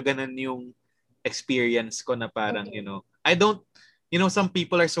parang medyo ganun yung experience ko na parang, I don't, some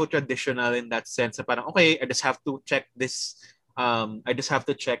people are so traditional in that sense. Na parang, okay, I just have to check this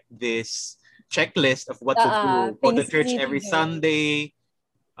checklist of what to do. Go to church every Sunday,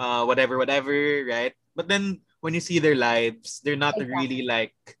 whatever, right? But then when you see their lives, they're not really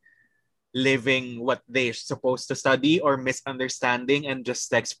living what they're supposed to study, or misunderstanding and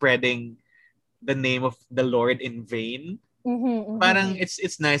just spreading the name of the Lord in vain. Parang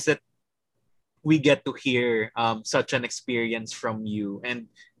it's nice that we get to hear such an experience from you, and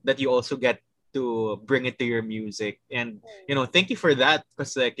that you also get to bring it to your music. And thank you for that,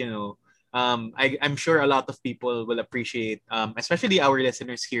 because I'm sure a lot of people will appreciate, especially our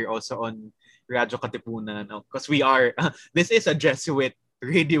listeners here also on Radyo Katipunan, because we are this is a Jesuit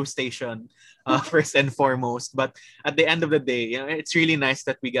radio station, first and foremost. But at the end of the day, it's really nice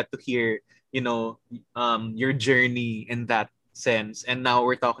that we get to hear your journey in that sense. And now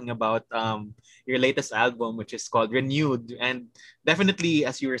we're talking about your latest album, which is called Renewed. And definitely,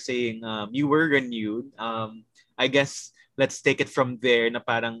 as you were saying, you were renewed. I guess let's take it from there. Na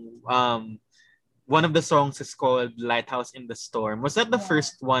parang one of the songs is called Lighthouse in the Storm. Was that the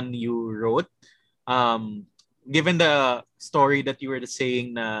first one you wrote? Given the story that you were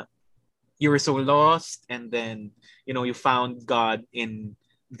saying, na you were so lost, and then you found God in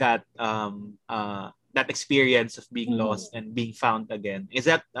that that experience of being lost and being found again. Is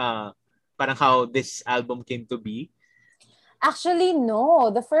that parang how this album came to be? Actually,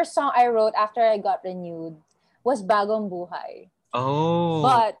 no. The first song I wrote after I got renewed was Bagong Buhay. Oh.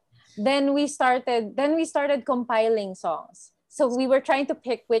 But then we started compiling songs. So we were trying to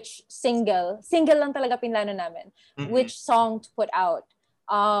pick which single lang talaga pinlano namin, which song to put out.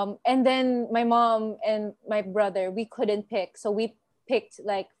 And then my mom and my brother, we couldn't pick. So we picked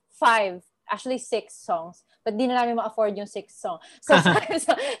like 5, actually 6 songs. But di na namin ma-afford yung 6 songs. So 5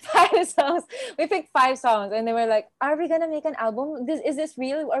 songs. We picked 5 songs. And they were like, are we gonna make an album? Is this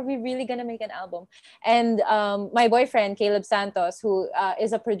real? Are we really gonna make an album? And my boyfriend, Caleb Santos, who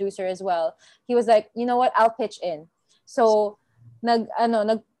is a producer as well, he was like, you know what? I'll pitch in. So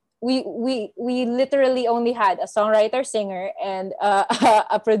we literally only had a songwriter, singer, and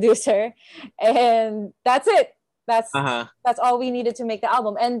a producer. And that's it. Uh-huh. That's all we needed to make the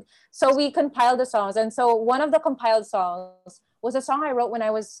album. And so we compiled the songs. And so one of the compiled songs was a song I wrote when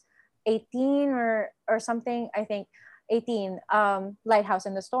I was 18 or something, I think 18, Lighthouse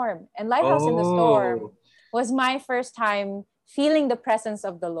in the Storm. And Lighthouse in the Storm Oh. was my first time feeling the presence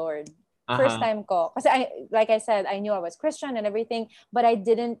of the Lord. First Uh-huh. time ko. Kasi like I said, I knew I was Christian and everything, but I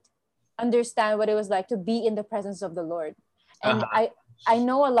didn't understand what it was like to be in the presence of the Lord. And Uh-huh. I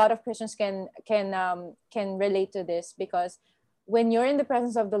know a lot of Christians can relate to this, because when you're in the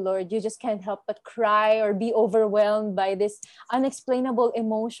presence of the Lord, you just can't help but cry or be overwhelmed by this unexplainable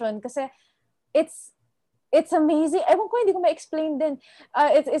emotion. Kasi it's it's amazing. Ewan ko, hindi ko ma-explain din.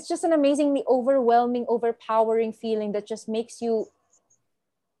 It's just an amazingly overwhelming, overpowering feeling that just makes you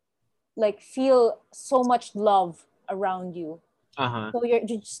like feel so much love around you. Uh-huh. So you're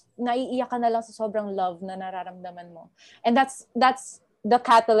just naiiyak ka na lang sa sobrang love na nararamdaman mo. And that's the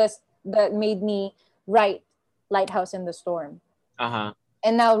catalyst that made me write Lighthouse in the Storm. Uh-huh.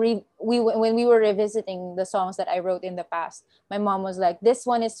 And now when we were revisiting the songs that I wrote in the past, my mom was like, "This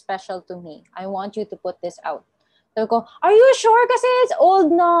one is special to me. I want you to put this out." So I go, "Are you sure? Kasi it's old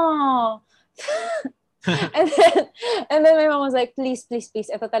na." and then my mom was like, "Please, please,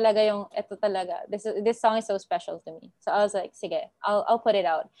 please. Ito talaga. This song is so special to me." So I was like, "Sige, I'll put it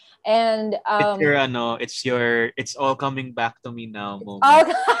out." And it's all coming back to me now moment.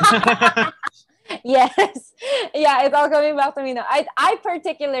 Yes. Yeah, it's all coming back to me now. I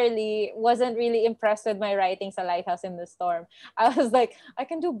particularly wasn't really impressed with my writing sa Lighthouse in the Storm. I was like, I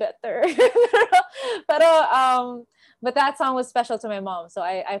can do better. But that song was special to my mom, so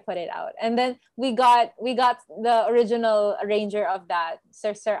I put it out. And then we got the original arranger of that,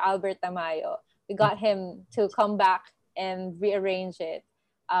 Sir Albert Tamayo. We got him to come back and rearrange it,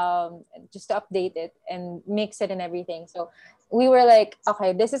 just to update it and mix it and everything. So we were like,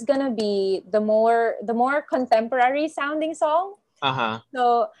 okay, this is gonna be the more contemporary sounding song. Uh-huh.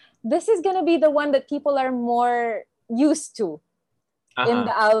 So this is gonna be the one that people are more used to in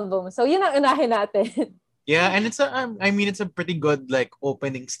the album. So yun ang unahin natin. Yeah, and it's a pretty good like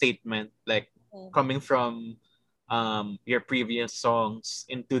opening statement, like coming from your previous songs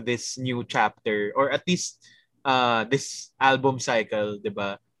into this new chapter, or at least this album cycle,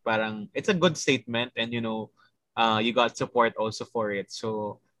 diba? Parang it's a good statement, and you got support also for it.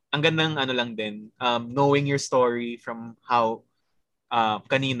 So ang gandang lang din, knowing your story from how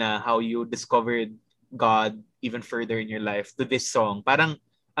kanina how you discovered God even further in your life to this song. Parang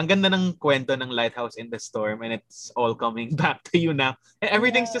ang ganda ng kwento ng Lighthouse in the Storm, and it's all coming back to you now. And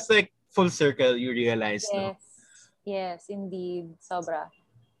everything's just like full circle, you realize, no? Yes, indeed. Sobra.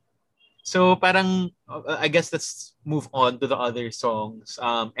 So parang I guess let's move on to the other songs.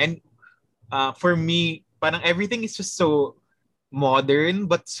 And for me, parang everything is just so modern,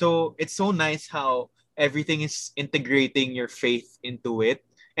 but it's so nice how everything is integrating your faith into it.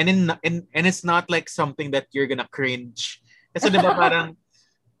 And it's not like something that you're gonna cringe. Kasi diba parang,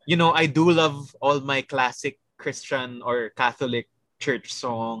 I do love all my classic Christian or Catholic church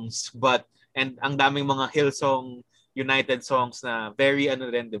songs, and ang daming mga Hillsong United songs na very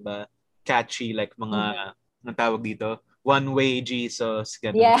diba? Catchy, like mga ang tawag dito, One Way Jesus,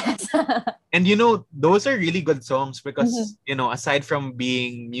 ganun. Yes. And those are really good songs because aside from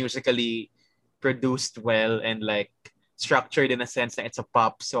being musically produced well and like structured in a sense that it's a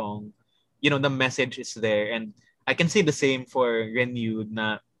pop song, the message is there. And I can say the same for Renewed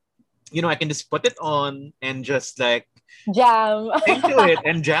na I can just put it on and just like jam to it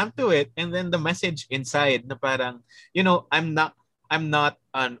and jam to it, and then the message inside na parang I'm not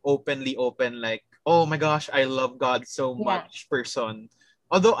an openly open like, oh my gosh, I love God so much person.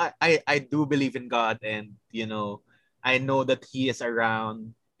 Although I do believe in God, and I know that He is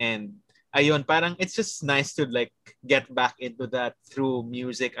around, and ayun, parang it's just nice to like get back into that through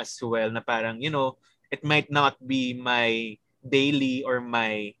music as well, na parang it might not be my daily or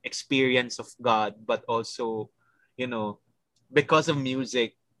my experience of God, but also because of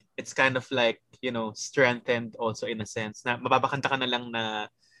music, it's kind of like strengthened also in a sense na mapapakanta ka na lang na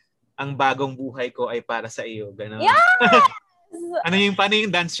ang bagong buhay ko ay para sa iyo, gano'n. Yes! Paano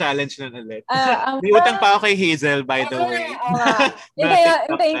yung dance challenge nun ulit? May utang pa ako kay Hazel, by the way.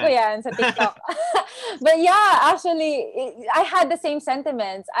 Hintayin ko yan sa TikTok. But yeah, actually, I had the same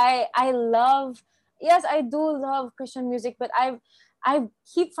sentiments. I do love Christian music, but I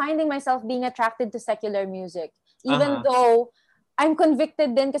keep finding myself being attracted to secular music. Even though I'm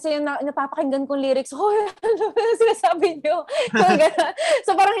convicted din kasi yung napapakinggan kong lyrics, ano sinasabi niyo?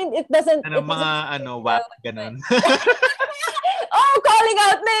 So parang it doesn't... WAP, ganun. Oh, calling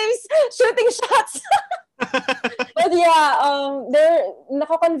out names! Shooting shots! But yeah,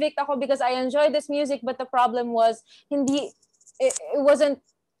 nako-convict ako because I enjoyed this music, but the problem was hindi it wasn't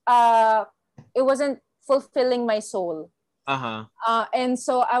uh it wasn't fulfilling my soul. Uh-huh. And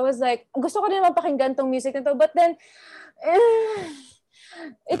so I was like, gusto ko din mapakinggan tong music na to, but then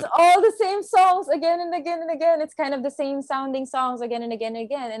it's all the same songs again and again and again. It's kind of the same sounding songs again and again and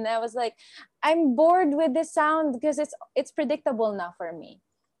again. And I was like, I'm bored with this sound because it's predictable now for me.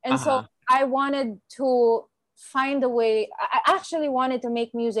 And so I wanted to find a way. I actually wanted to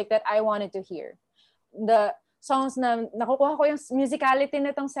make music that I wanted to hear. The songs na nakukuha ko yung musicality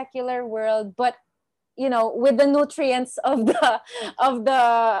nitong secular world, but you know, with the nutrients of the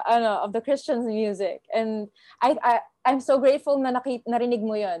Christian music. And I'm so grateful na narinig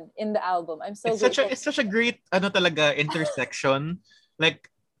mo yun in the album. I'm so grateful. It's such a great talaga intersection. Like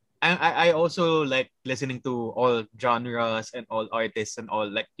I also like listening to all genres and all artists and all,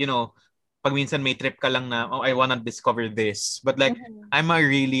 like, you know, pag minsan may trip ka lang na, oh, I wanna discover this. But like, I'm a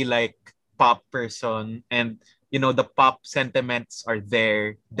really like pop person, and you know, the pop sentiments are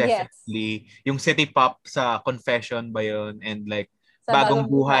there, definitely. Yes. Yung city pop sa Confession ba yun? And like, sa Bagong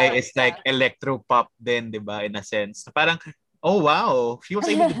Buhay is like electro pop din, di ba, in a sense. Parang, oh wow, she was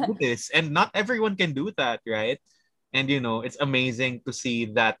able to do this. And not everyone can do that, right? And you know, it's amazing to see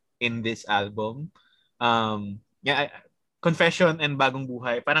that in this album. Confession and Bagong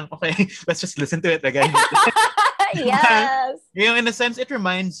Buhay, parang okay, let's just listen to it again. Yes. You know, in a sense, it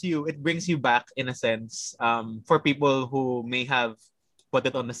reminds you, it brings you back in a sense, for people who may have put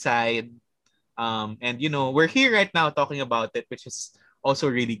it on the side. And you know, we're here right now talking about it, which is also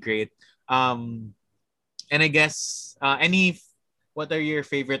really great. And I guess, what are your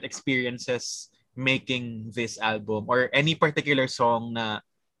favorite experiences making this album, or any particular song na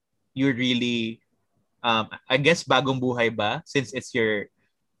you really, I guess Bagong Buhay ba, since it's your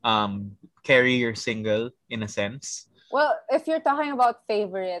carrier single in a sense? Well, if you're talking about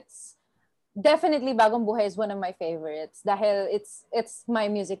favorites, definitely Bagong Buhay is one of my favorites dahil it's my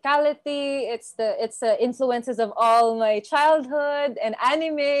musicality, it's the influences of all my childhood and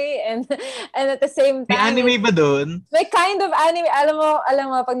anime, and at the same time, may anime ba doon? May kind of anime. Alam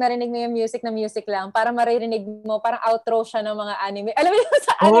mo pag narinig mo yung music na music lang, para maririnig mo parang outro siya ng mga anime. Alam mo yung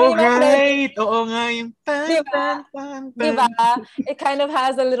sa anime. Oh right. Oo nga yung diba? It kind of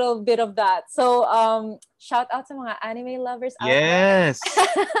has a little bit of that. So shout out sa mga anime lovers out there. Yes.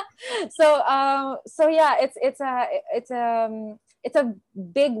 So yeah, it's a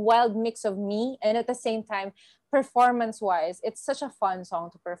big wild mix of me, and at the same time, performance wise, it's such a fun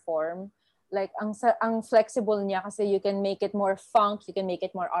song to perform. Like ang flexible niya kasi you can make it more funk, you can make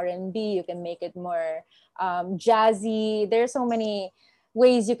it more R&B, you can make it more jazzy. There's so many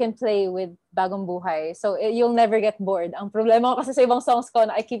ways you can play with Bagong Buhay. So you'll never get bored. Ang problema ko kasi sa ibang songs ko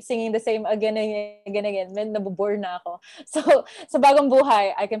na I keep singing the same again and again. Men, nabobore na ako. So sa Bagong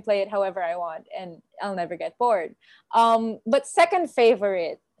Buhay, I can play it however I want and I'll never get bored. But second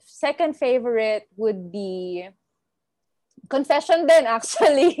favorite would be Confession then,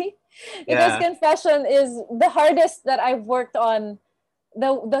 actually. Because Confession is the hardest that I've worked on,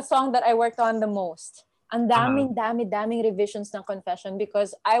 the song that I worked on the most. Ang daming revisions ng Confession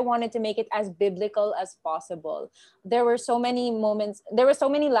because I wanted to make it as biblical as possible. There were so many lines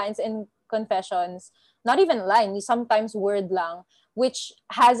in Confessions, not even line, sometimes word lang, which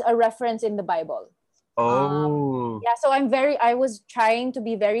has a reference in the Bible. Oh. So I was trying to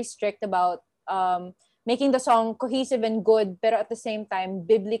be very strict about making the song cohesive and good, but at the same time,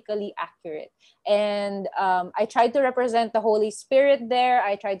 biblically accurate. And I tried to represent the Holy Spirit there.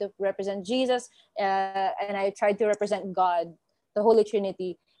 I tried to represent Jesus, and I tried to represent God, the Holy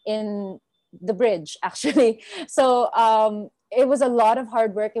Trinity, in the bridge, actually. So it was a lot of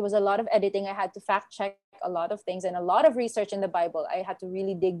hard work. It was a lot of editing. I had to fact check a lot of things and a lot of research in the Bible. I had to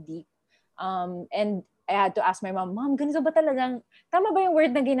really dig deep. And I had to ask my mom, ganito ba talagang, tama ba yung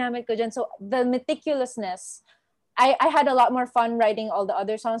word na ginamit ko dyan? So the meticulousness, I had a lot more fun writing all the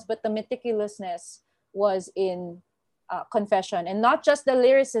other songs, but the meticulousness was in Confession. And not just the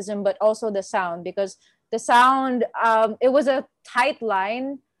lyricism, but also the sound, because the sound, it was a tight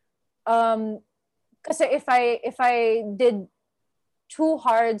line. Kasi if I did too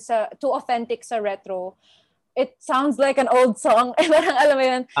hard, too authentic sa retro, it sounds like an old song. Alam mo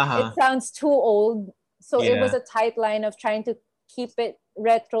yun, it sounds too old. So it was a tight line of trying to keep it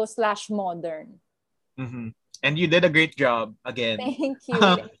retro/modern. Mm-hmm. And you did a great job again. Thank you.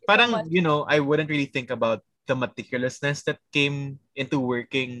 Parang, so you know, I wouldn't really think about the meticulousness that came into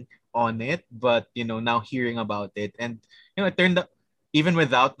working on it, but you know, now hearing about it, and you know, it turned out, even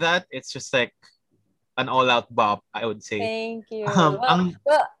without that, it's just like an all-out bop, I would say. Thank you. Ang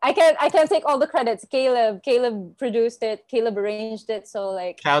Well, I can take all the credits. Caleb produced it. Caleb arranged it. So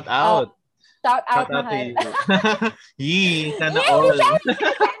like, shout out. shout out, Shout out to mahal. you. Yee, sana Yay, all.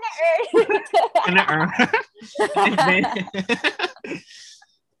 sana earn.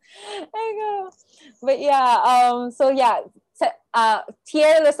 I go. But yeah, so yeah,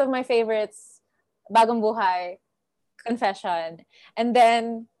 tier list of my favorites, Bagong Buhay, Confession, and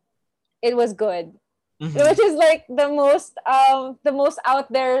then It Was Good. Which is like the most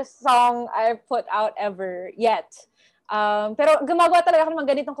out there song I've put out ever yet. Pero gumagawa talaga ako ng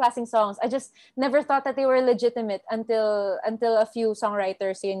mga ganitong klaseng songs. I just never thought that they were legitimate until a few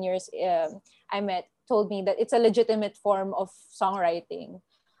songwriters, seniors I met told me that it's a legitimate form of songwriting.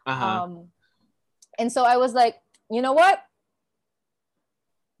 And so I was like, you know what?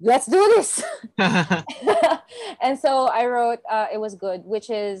 Let's do this. And so I wrote It Was Good,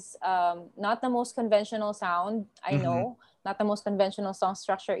 which is not the most conventional sound, I know, not the most conventional song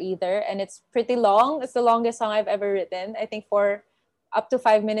structure either, and it's pretty long. It's the longest song I've ever written, I think, for up to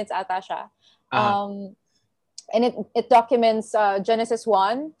 5 minutes ata siya. And it documents Genesis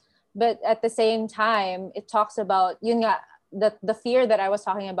 1, but at the same time it talks about yun nga, the fear that I was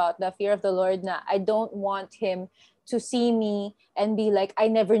talking about, the fear of the Lord, na I don't want him to see me and be like, I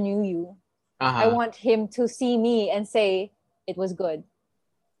never knew you. I want him to see me and say, it was good.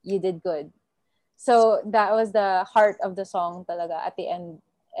 You did good. So that was the heart of the song talaga at the end.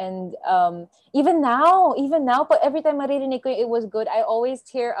 And even now, but every time maririnig ko It Was Good, I always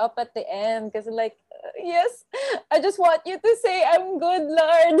tear up at the end because like, yes, I just want you to say I'm good,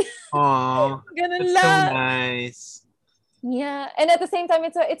 Lord. Oh, that's so nice. Yeah, and at the same time,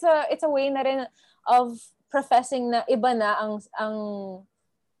 it's a way na rin of professing na iba na ang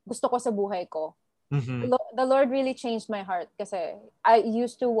gusto ko sa buhay ko. The Lord really changed my heart kasi I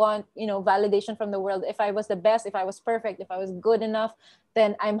used to want, validation from the world. If I was the best, if I was perfect, if I was good enough,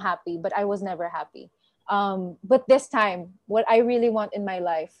 then I'm happy. But I was never happy. But this time, what I really want in my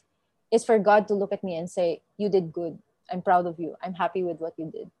life is for God to look at me and say, you did good. I'm proud of you. I'm happy with what you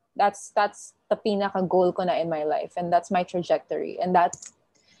did. That's the pinaka goal ko na in my life, and that's my trajectory, and that's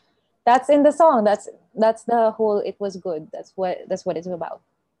in the song. That's the whole It Was Good. That's what it's about.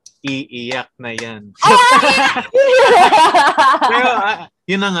 Iiyak na yan. Pero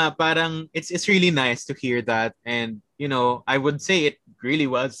yun na nga, parang it's really nice to hear that, and I would say it really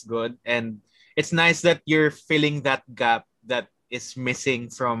was good, and it's nice that you're filling that gap that is missing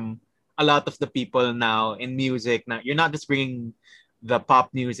from a lot of the people now in music. Now you're not just bringing the pop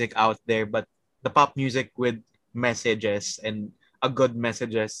music out there, but the pop music with messages and a good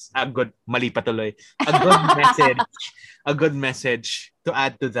message to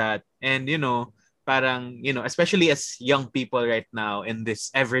add to that. And parang especially as young people right now in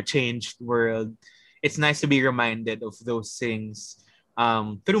this ever changed world, it's nice to be reminded of those things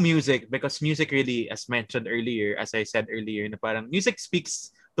through music, because music really, as I said earlier, na parang music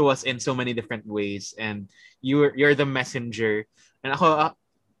speaks to us in so many different ways, and you're the messenger. And ako,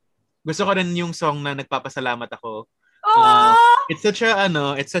 gusto ko rin yung song na Nagpapasalamat Ako. It's such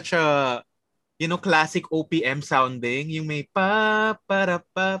a classic OPM sounding, yung may pa para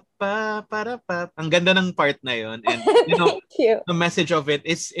pa pa para pa. Ang ganda ng part na yon, and the message of it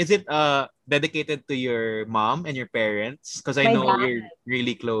is it dedicated to your mom and your parents, because I know you're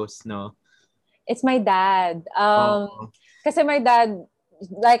really close, no? It's my dad. Kasi my dad,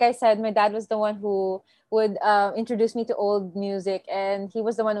 like I said, my dad was the one who would introduce me to old music, and he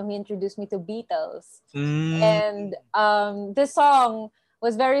was the one who introduced me to Beatles. And this song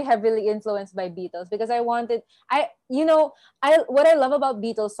was very heavily influenced by Beatles, because what I love about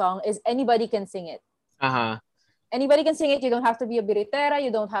Beatles song is anybody can sing it. Anybody can sing it. You don't have to be a biritera.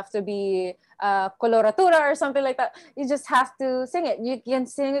 You don't have to be coloratura or something like that. You just have to sing it. You can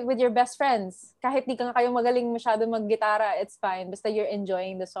sing it with your best friends. Kahit di ka nga kayo magaling masyado mag-gitara, it's fine. Basta you're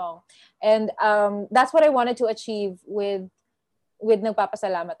enjoying the song. And that's what I wanted to achieve with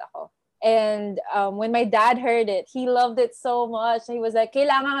Nagpapasalamat Ako. And when my dad heard it, he loved it so much. He was like,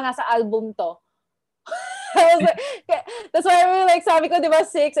 kailangan nga nasa album to. I was like, that's why I really like, sabi ko, diba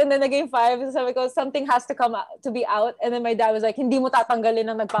 6 and then naging 5. So sabi ko, something has to come out, to be out. And then my dad was like, hindi mo tatanggalin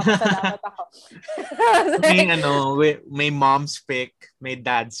ng Nagpapasalamat Ako. May mom's pick, may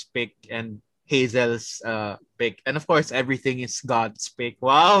dad's pick, and Hazel's pick. And of course, everything is God's pick.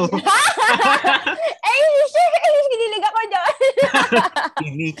 Wow! Kinikilig ako dyan.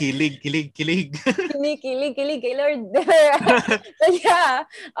 Kinikilig kay Lord. Yeah.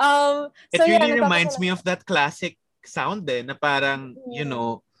 It really reminds me of that classic sound na parang,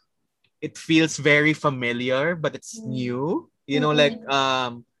 it feels very familiar, but it's new. Like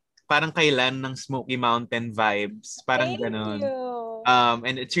parang kailan ng Smoky Mountain vibes. Parang Thank ganon. you.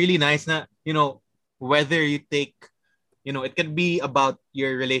 And it's really nice na, whether you take, it could be about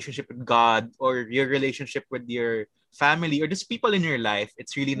your relationship with God or your relationship with your family or just people in your life.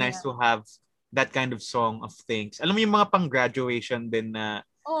 It's really nice Yeah. to have that kind of song of things. Alam mo yung mga pang-graduation din na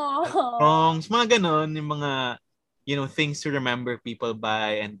Oh. songs, mga ganon, yung mga, things to remember people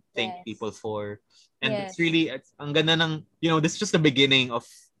by and thank Yes. people for. And it's Yes. really, ang ganda ng, this is just the beginning of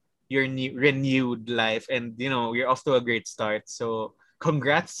your renewed life. And, you're off to a great start. So,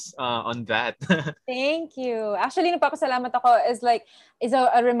 congrats on that. Thank you. Actually, napapasalamat ako is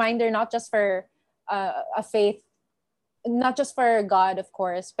a reminder not just for a faith, not just for God, of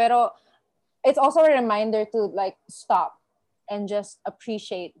course, pero it's also a reminder to like stop and just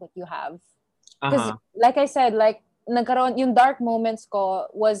appreciate what you have. Because like I said, like nagkaroon yung dark moments ko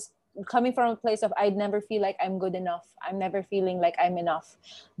was coming from a place of I'd never feel like I'm good enough. I'm never feeling like I'm enough.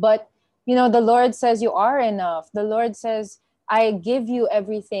 But the Lord says you are enough. The Lord says I give you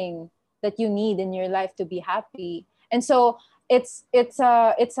everything that you need in your life to be happy. And so it's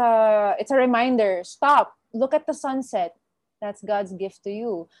a reminder. Stop. Look at the sunset. That's God's gift to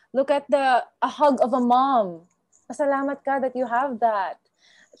you. Look at a hug of a mom. Pasalamat ka that you have that.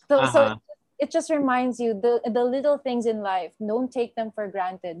 So it just reminds you the little things in life. Don't take them for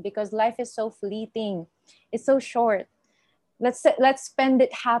granted because life is so fleeting. It's so short. Let's spend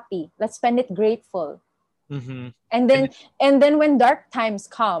it happy. Let's spend it grateful. Mm-hmm. And then when dark times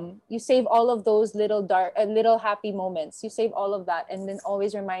come, you save all of those little happy moments. You save all of that, and then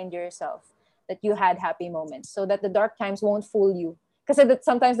always remind yourself that you had happy moments, so that the dark times won't fool you. Because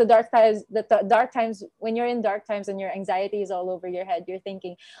sometimes the dark times, when you're in dark times and your anxiety is all over your head, you're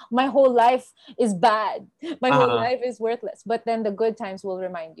thinking, my whole life is bad. My whole life is worthless. But then the good times will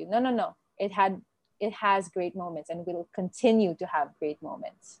remind you, no. It has great moments and will continue to have great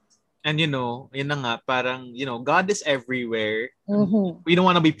moments. And yun na nga, parang, God is everywhere. Mm-hmm. We don't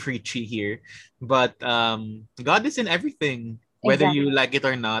want to be preachy here, but God is in everything. Whether Exactly. you like it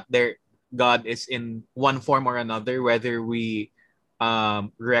or not, God is in one form or another, whether we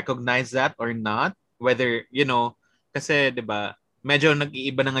recognize that or not. Whether, kasi, di ba, medyo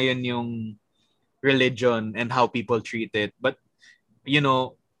nag-iiba na ngayon yung religion and how people treat it. But,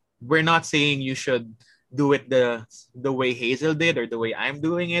 we're not saying you should do it the way Hazel did or the way I'm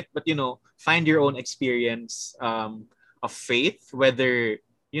doing it, but find your own experience of faith, whether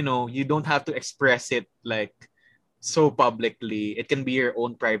you don't have to express it like so publicly. It can be your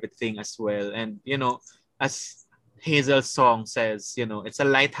own private thing as well. And as Hazel's song says, it's a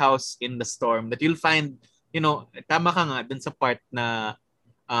lighthouse in the storm that you'll find, tama ka nga dun sa part na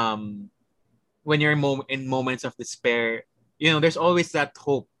when you're in moments of despair, there's always that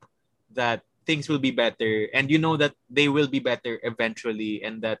hope that things will be better, and that they will be better eventually,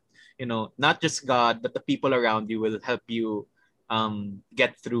 and that not just God but the people around you will help you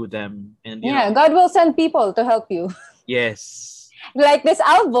get through them. And God will send people to help you. Yes. Like this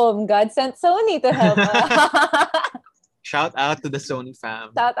album, God sent Sony to help us. Shout out to the Sony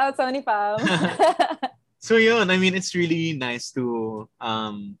fam. Shout out Sony fam. So yun, I mean, it's really nice to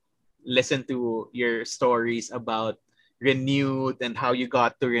listen to your stories about renewed and how you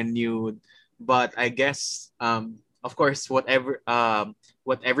got to renewed. But I guess of course what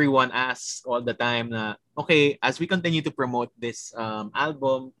everyone asks all the time na, okay, as we continue to promote this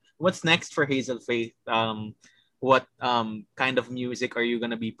album, what's next for Hazel Faith? What kind of music are you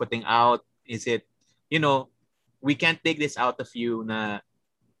gonna be putting out? Is it, we can't take this out of you na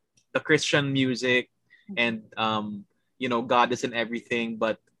the Christian music and God is in everything,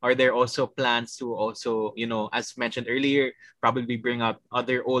 but are there also plans to also, as mentioned earlier, probably bring out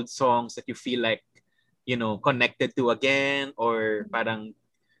other old songs that you feel like, connected to again, or parang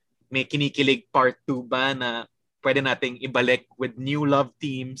may kinikilig part 2 ba na pwede nating ibalik with new love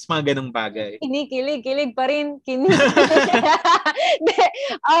teams, mga ganong bagay? Kilig pa rin.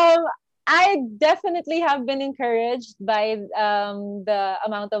 I definitely have been encouraged by the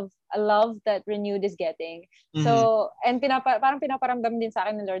amount of love that Renewed is getting. Mm-hmm. So, and parang pinaparamdam din sa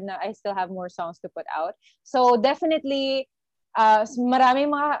akin ng Lord na I still have more songs to put out. So, definitely, maraming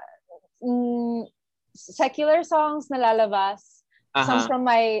mga secular songs na lalabas. Some from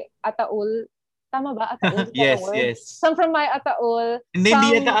my Ataul. Tama ba? Ataul? Yes. Some from my Ataul. Hindi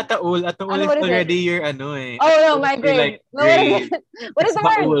yata Ataul. Ataul is already your eh. Oh, no, my grave. Like grave. What is the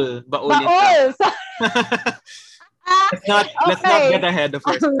word? Baul. Let's not get ahead of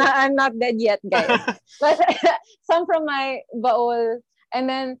ourselves. I'm not dead yet, guys. But some from my baul, and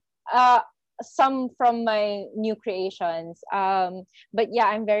then some from my new creations. But yeah,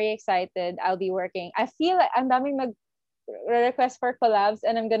 I'm very excited. I'll be working. I feel like ang daming request for collabs,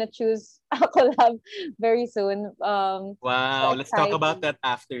 and I'm gonna choose a collab very soon. So Wow, let's talk about excited. that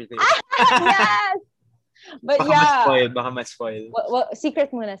after this. Yes, but Baka yeah. ma-spoil, baka ma-spoil. Well,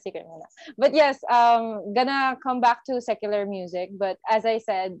 secret muna, secret muna. But yes, gonna come back to secular music. But as I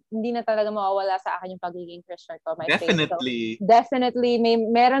said, hindi na talaga mawawala sa akin yung pagiging Christian ko, my faith. So Definitely. definitely,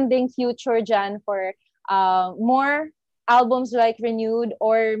 meron ding future dyan for more albums like Renewed,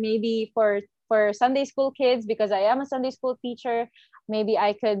 or maybe for Sunday school kids, because I am a Sunday school teacher. Maybe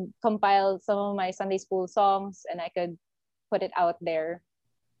I could compile some of my Sunday school songs and I could put it out there.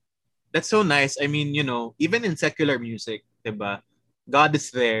 That's so nice. I mean, even in secular music, diba? God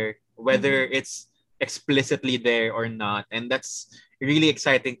is there, whether it's explicitly there or not. And that's really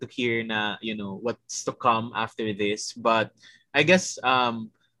exciting to hear na, what's to come after this. But I guess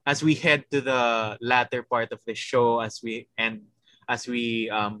as we head to the latter part of the show, as we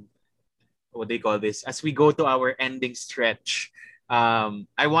what do you call this? As we go to our ending stretch,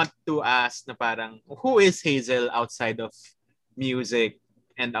 I want to ask na parang, who is Hazel outside of music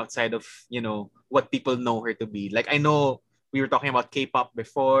and outside of, what people know her to be? Like, I know we were talking about K-pop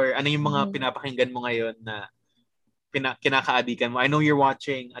before. Ano yung mga pinapakinggan mo ngayon na kinakaadikan mo? I know you're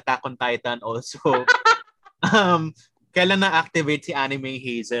watching Attack on Titan also. Kailan na-activate si Anime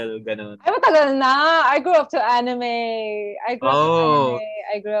Hazel? Ganun. Ay, matagal na. I grew up to anime. I grew up to Oh. anime.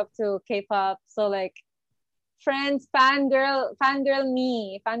 I grew up to K-pop. So like, friends, fangirl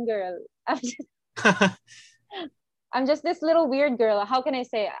me, fangirl. I'm just this little weird girl. How can I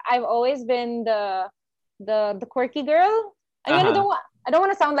say? I've always been the quirky girl. I mean, I don't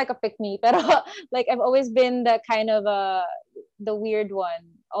want to sound like a pick me, but like I've always been the kind of the weird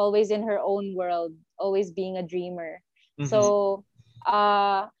one, always in her own world, always being a dreamer. So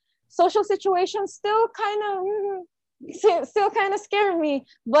social situations still kind of scare me,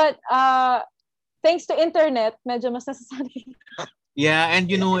 but thanks to internet, medyo mas nasasanay. Yeah, and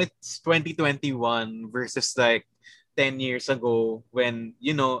it's 2021 versus like 10 years ago when,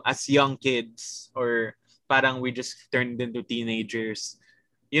 as young kids, or parang we just turned into teenagers,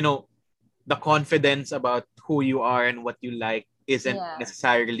 the confidence about who you are and what you like isn't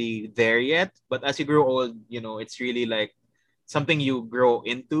necessarily there yet. But as you grow old, it's really like something you grow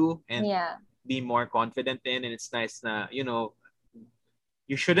into and be more confident in. And it's nice na,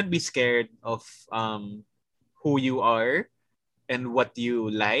 you shouldn't be scared of who you are and what you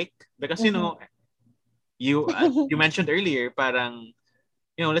like. Because, you mentioned earlier, parang,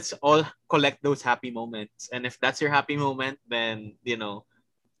 let's all collect those happy moments. And if that's your happy moment, then,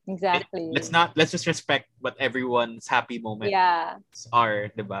 exactly. Let's just respect what everyone's happy moments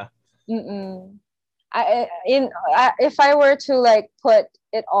are, diba? If I were to like put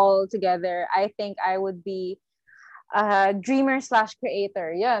it all together, I think I would be dreamer /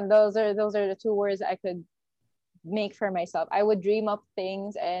 creator. Yeah, and those are the two words I could make for myself. I would dream up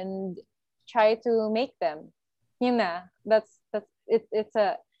things and try to make them. That's it. It's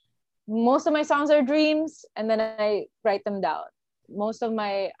most of my songs are dreams, and then I write them down. Most of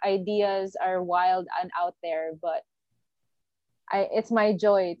my ideas are wild and out there, but it's my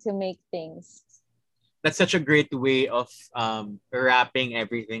joy to make things. That's such a great way of wrapping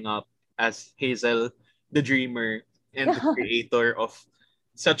everything up as Hazel, the dreamer and the creator of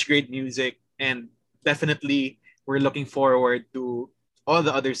such great music. And definitely, we're looking forward to all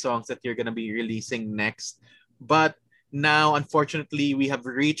the other songs that you're going to be releasing next. But now, unfortunately, we have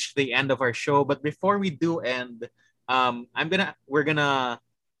reached the end of our show. But before we do end, we're gonna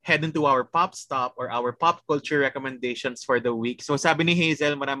head into our pop stop or our pop culture recommendations for the week. So sabi ni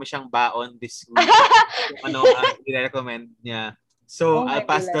Hazel, marami siyang baon this week. I-recommend niya. So I'll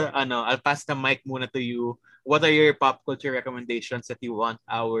pass the mic muna to you. What are your pop culture recommendations that you want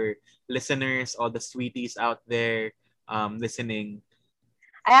our listeners, all the sweeties out there listening?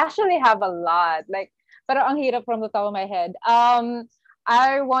 I actually have a lot. Like, pero ang hirap from the top of my head.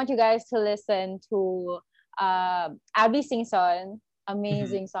 I want you guys to listen to Abby Singson,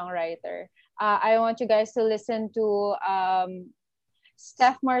 amazing songwriter. I want you guys to listen to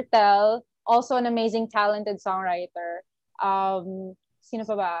Steph Martel, also an amazing, talented songwriter. Sino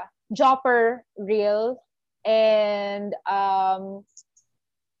pa ba? Jopper Real, and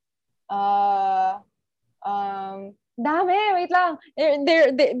dami, wait lang.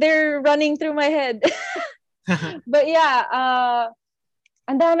 They're running through my head. But yeah,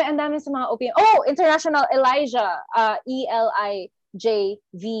 ang dami sa mga OPM. Oh, International Elijah, ELIJVH.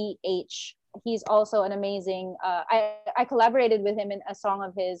 He's also an amazing, I collaborated with him in a song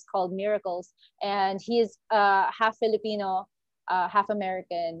of his called Miracles, and he's half Filipino, half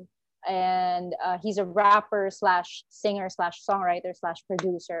American, and he's a rapper / singer / songwriter /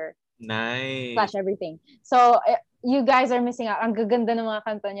 producer. Nice. Slash everything. So you guys are missing out. Ang gaganda ng mga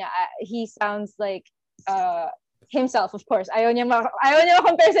kanta niya. He sounds like himself, of course. Ayaw niya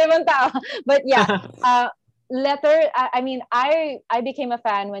compare sa ibang tao. But yeah, letter. I mean, I became a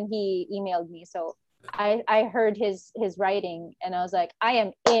fan when he emailed me. So I heard his writing and I was like, I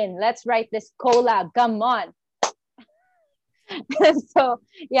am in. Let's write this collab. Come on. So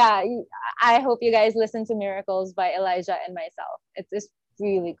yeah, I hope you guys listen to Miracles by Elijah and myself. It's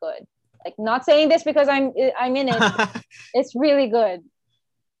really good. Like, not saying this because I'm in it. It's really good.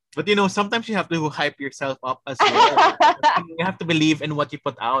 But sometimes you have to hype yourself up as well. You have to believe in what you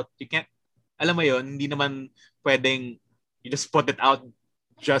put out. You can't, alam mo yun, hindi naman pwedeng you just put it out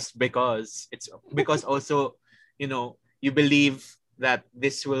just because. It's because also, you believe that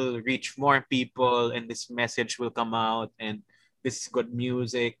this will reach more people and this message will come out and this is good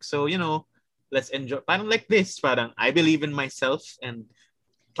music. So, let's enjoy. Parang like this, parang I believe in myself and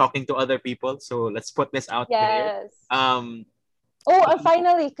talking to other people. So let's put this out there. And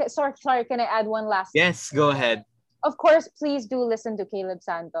finally, sorry, can I add one last? Yes, go ahead. Of course, please do listen to Caleb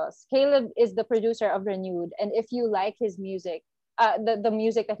Santos. Caleb is the producer of Renewed, and if you like his music, the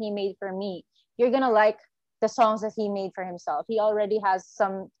music that he made for me, you're gonna like the songs that he made for himself. He already has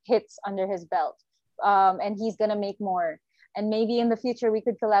some hits under his belt, and he's gonna make more. And maybe in the future we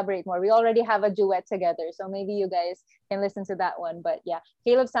could collaborate more. We already have a duet together, so maybe you guys can listen to that one. But yeah,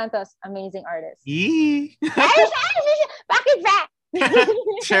 Caleb Santos, amazing artist. Bakit ba?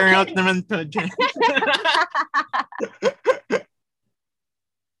 Share out naman to dyan.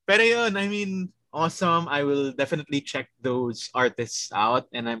 Pero yun, I mean, awesome. I will definitely check those artists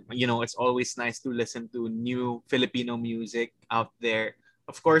out. And it's always nice to listen to new Filipino music out there.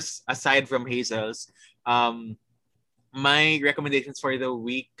 Of course, aside from Hazel's, my recommendations for the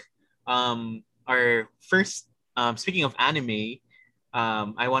week are first, speaking of anime,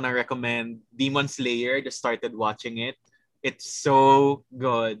 I want to recommend Demon Slayer. Just started watching it. It's so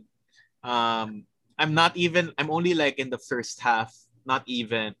good. I'm only like in the first half, not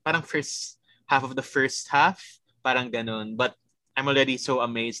even. Parang first half of the first half, parang ganun. But I'm already so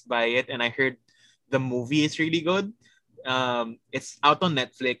amazed by it. And I heard the movie is really good. It's out on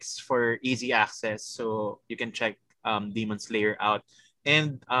Netflix for easy access. So you can check Demon Slayer out.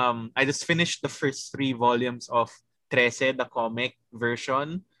 And I just finished the first 3 volumes of Trece, the comic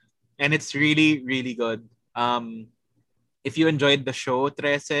version. And it's really, really good. If you enjoyed the show,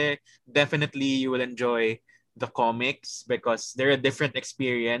 Trece, definitely you will enjoy the comics because they're a different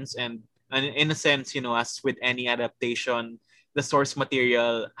experience. And in a sense, as with any adaptation, the source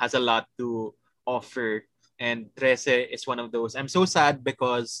material has a lot to offer. And Trece is one of those. I'm so sad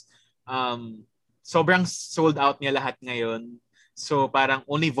because sobrang sold out niya lahat ngayon. So parang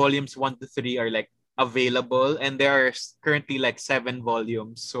only volumes 1 to 3 are like available. And there are currently like 7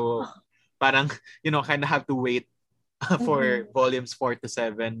 volumes. So parang, kind of have to wait for volumes 4 to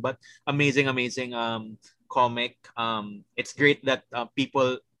 7, but amazing comic. It's great that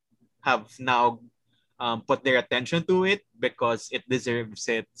people have now put their attention to it because it deserves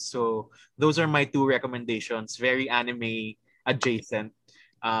it. So those are my 2 recommendations, very anime adjacent.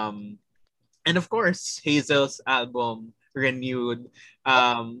 And of course, Hazel's album Renewed,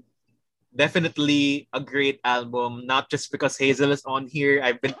 definitely a great album, not just because Hazel is on here.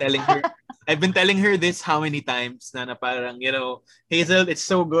 I've been telling her this how many times na parang, Hazel, it's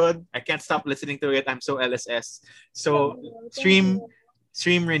so good. I can't stop listening to it. I'm so LSS. So stream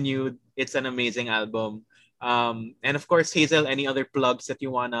Renewed. It's an amazing album. And of course, Hazel, any other plugs that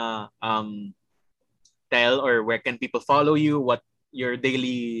you wanna tell, or where can people follow you? What your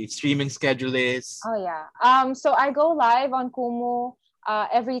daily streaming schedule is? Oh yeah. So I go live on Kumu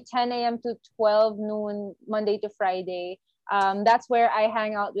every 10 a.m. to 12 noon, Monday to Friday. That's where I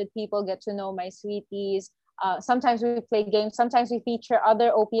hang out with people, get to know my sweeties. Sometimes we play games. Sometimes we feature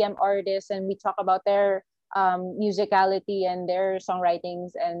other OPM artists and we talk about their musicality and their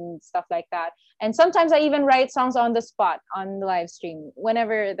songwritings and stuff like that. And sometimes I even write songs on the spot on the live stream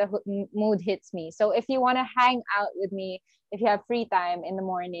whenever the mood hits me. So if you want to hang out with me, if you have free time in the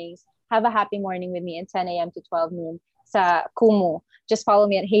mornings, have a happy morning with me in 10 a.m. to 12 noon sa Kumu. Just follow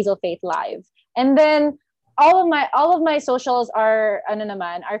me at Hazel Faith Live. And then all of my socials are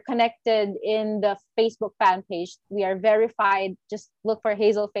connected in the Facebook fan page. We are verified. Just look for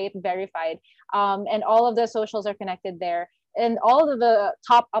Hazel Faith Verified. And all of the socials are connected there. And all of the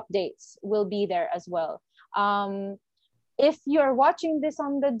top updates will be there as well. If you're watching this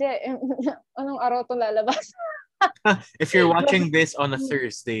on the day, anong araw to lalabas? If you're watching this on a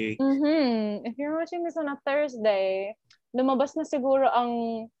Thursday. If you're watching this on a Thursday, lumabas na siguro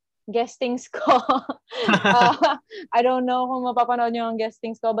ang guestings ko. I don't know kung mapapanood nyo ang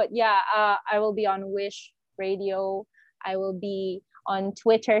guestings ko, but yeah, I will be on Wish Radio. I will be on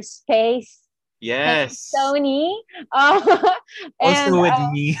Twitter Space. Yes. Sony. Also with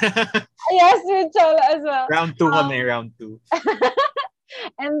me. Yes, with Cholo as well. Round 2 kami, round 2.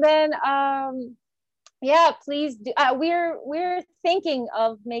 And then, yeah, please do. We're thinking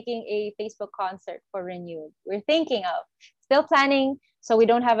of making a Facebook concert for Renewed. We're thinking of still planning, so we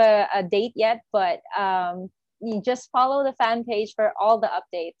don't have a date yet. But you just follow the fan page for all the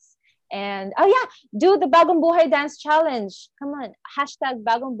updates. And oh yeah, do the Bagong Buhay Dance Challenge. Come on, hashtag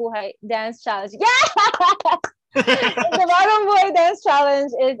Bagong Buhay Dance Challenge. Yeah. The Bagong Buhay Dance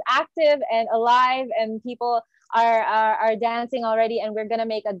Challenge is active and alive, and people are dancing already, and we're gonna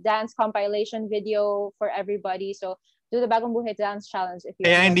make a dance compilation video for everybody. So do the Bagong Buhay Dance Challenge if you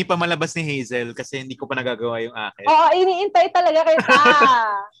Kaya hindi pa malabas ni Hazel kasi hindi ko pa nagagawa yung akin. Oo, iniintay talaga kita.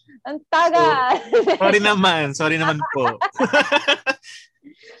 Ang taga. So, sorry naman po.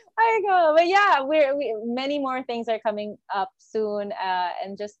 I go. But yeah, we many more things are coming up soon,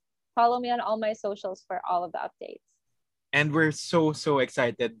 and just follow me on all my socials for all of the updates. And we're so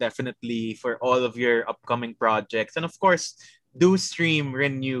excited, definitely, for all of your upcoming projects. And of course, do stream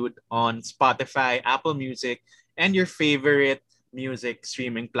Renewed on Spotify, Apple Music, and your favorite music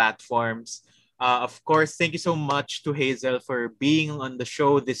streaming platforms. Of course, thank you so much to Hazel for being on the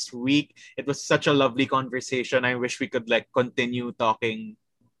show this week. It was such a lovely conversation. I wish we could continue talking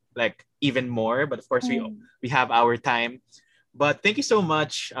even more, but of course we have our time. But thank you so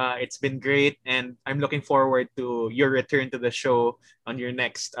much. It's been great, and I'm looking forward to your return to the show on your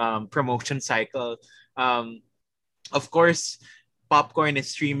next promotion cycle. Of course, Popcorn is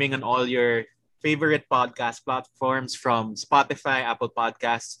streaming on all your favorite podcast platforms, from Spotify, Apple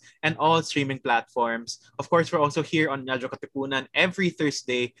Podcasts, and all streaming platforms. Of course, we're also here on Radyo Katipunan every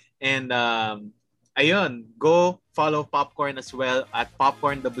Thursday. And ayun, go follow Popcorn as well at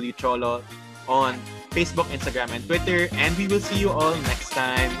Popcorn W Cholo on Facebook, Instagram, and Twitter. And we will see you all next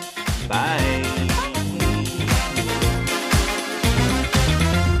time. Bye!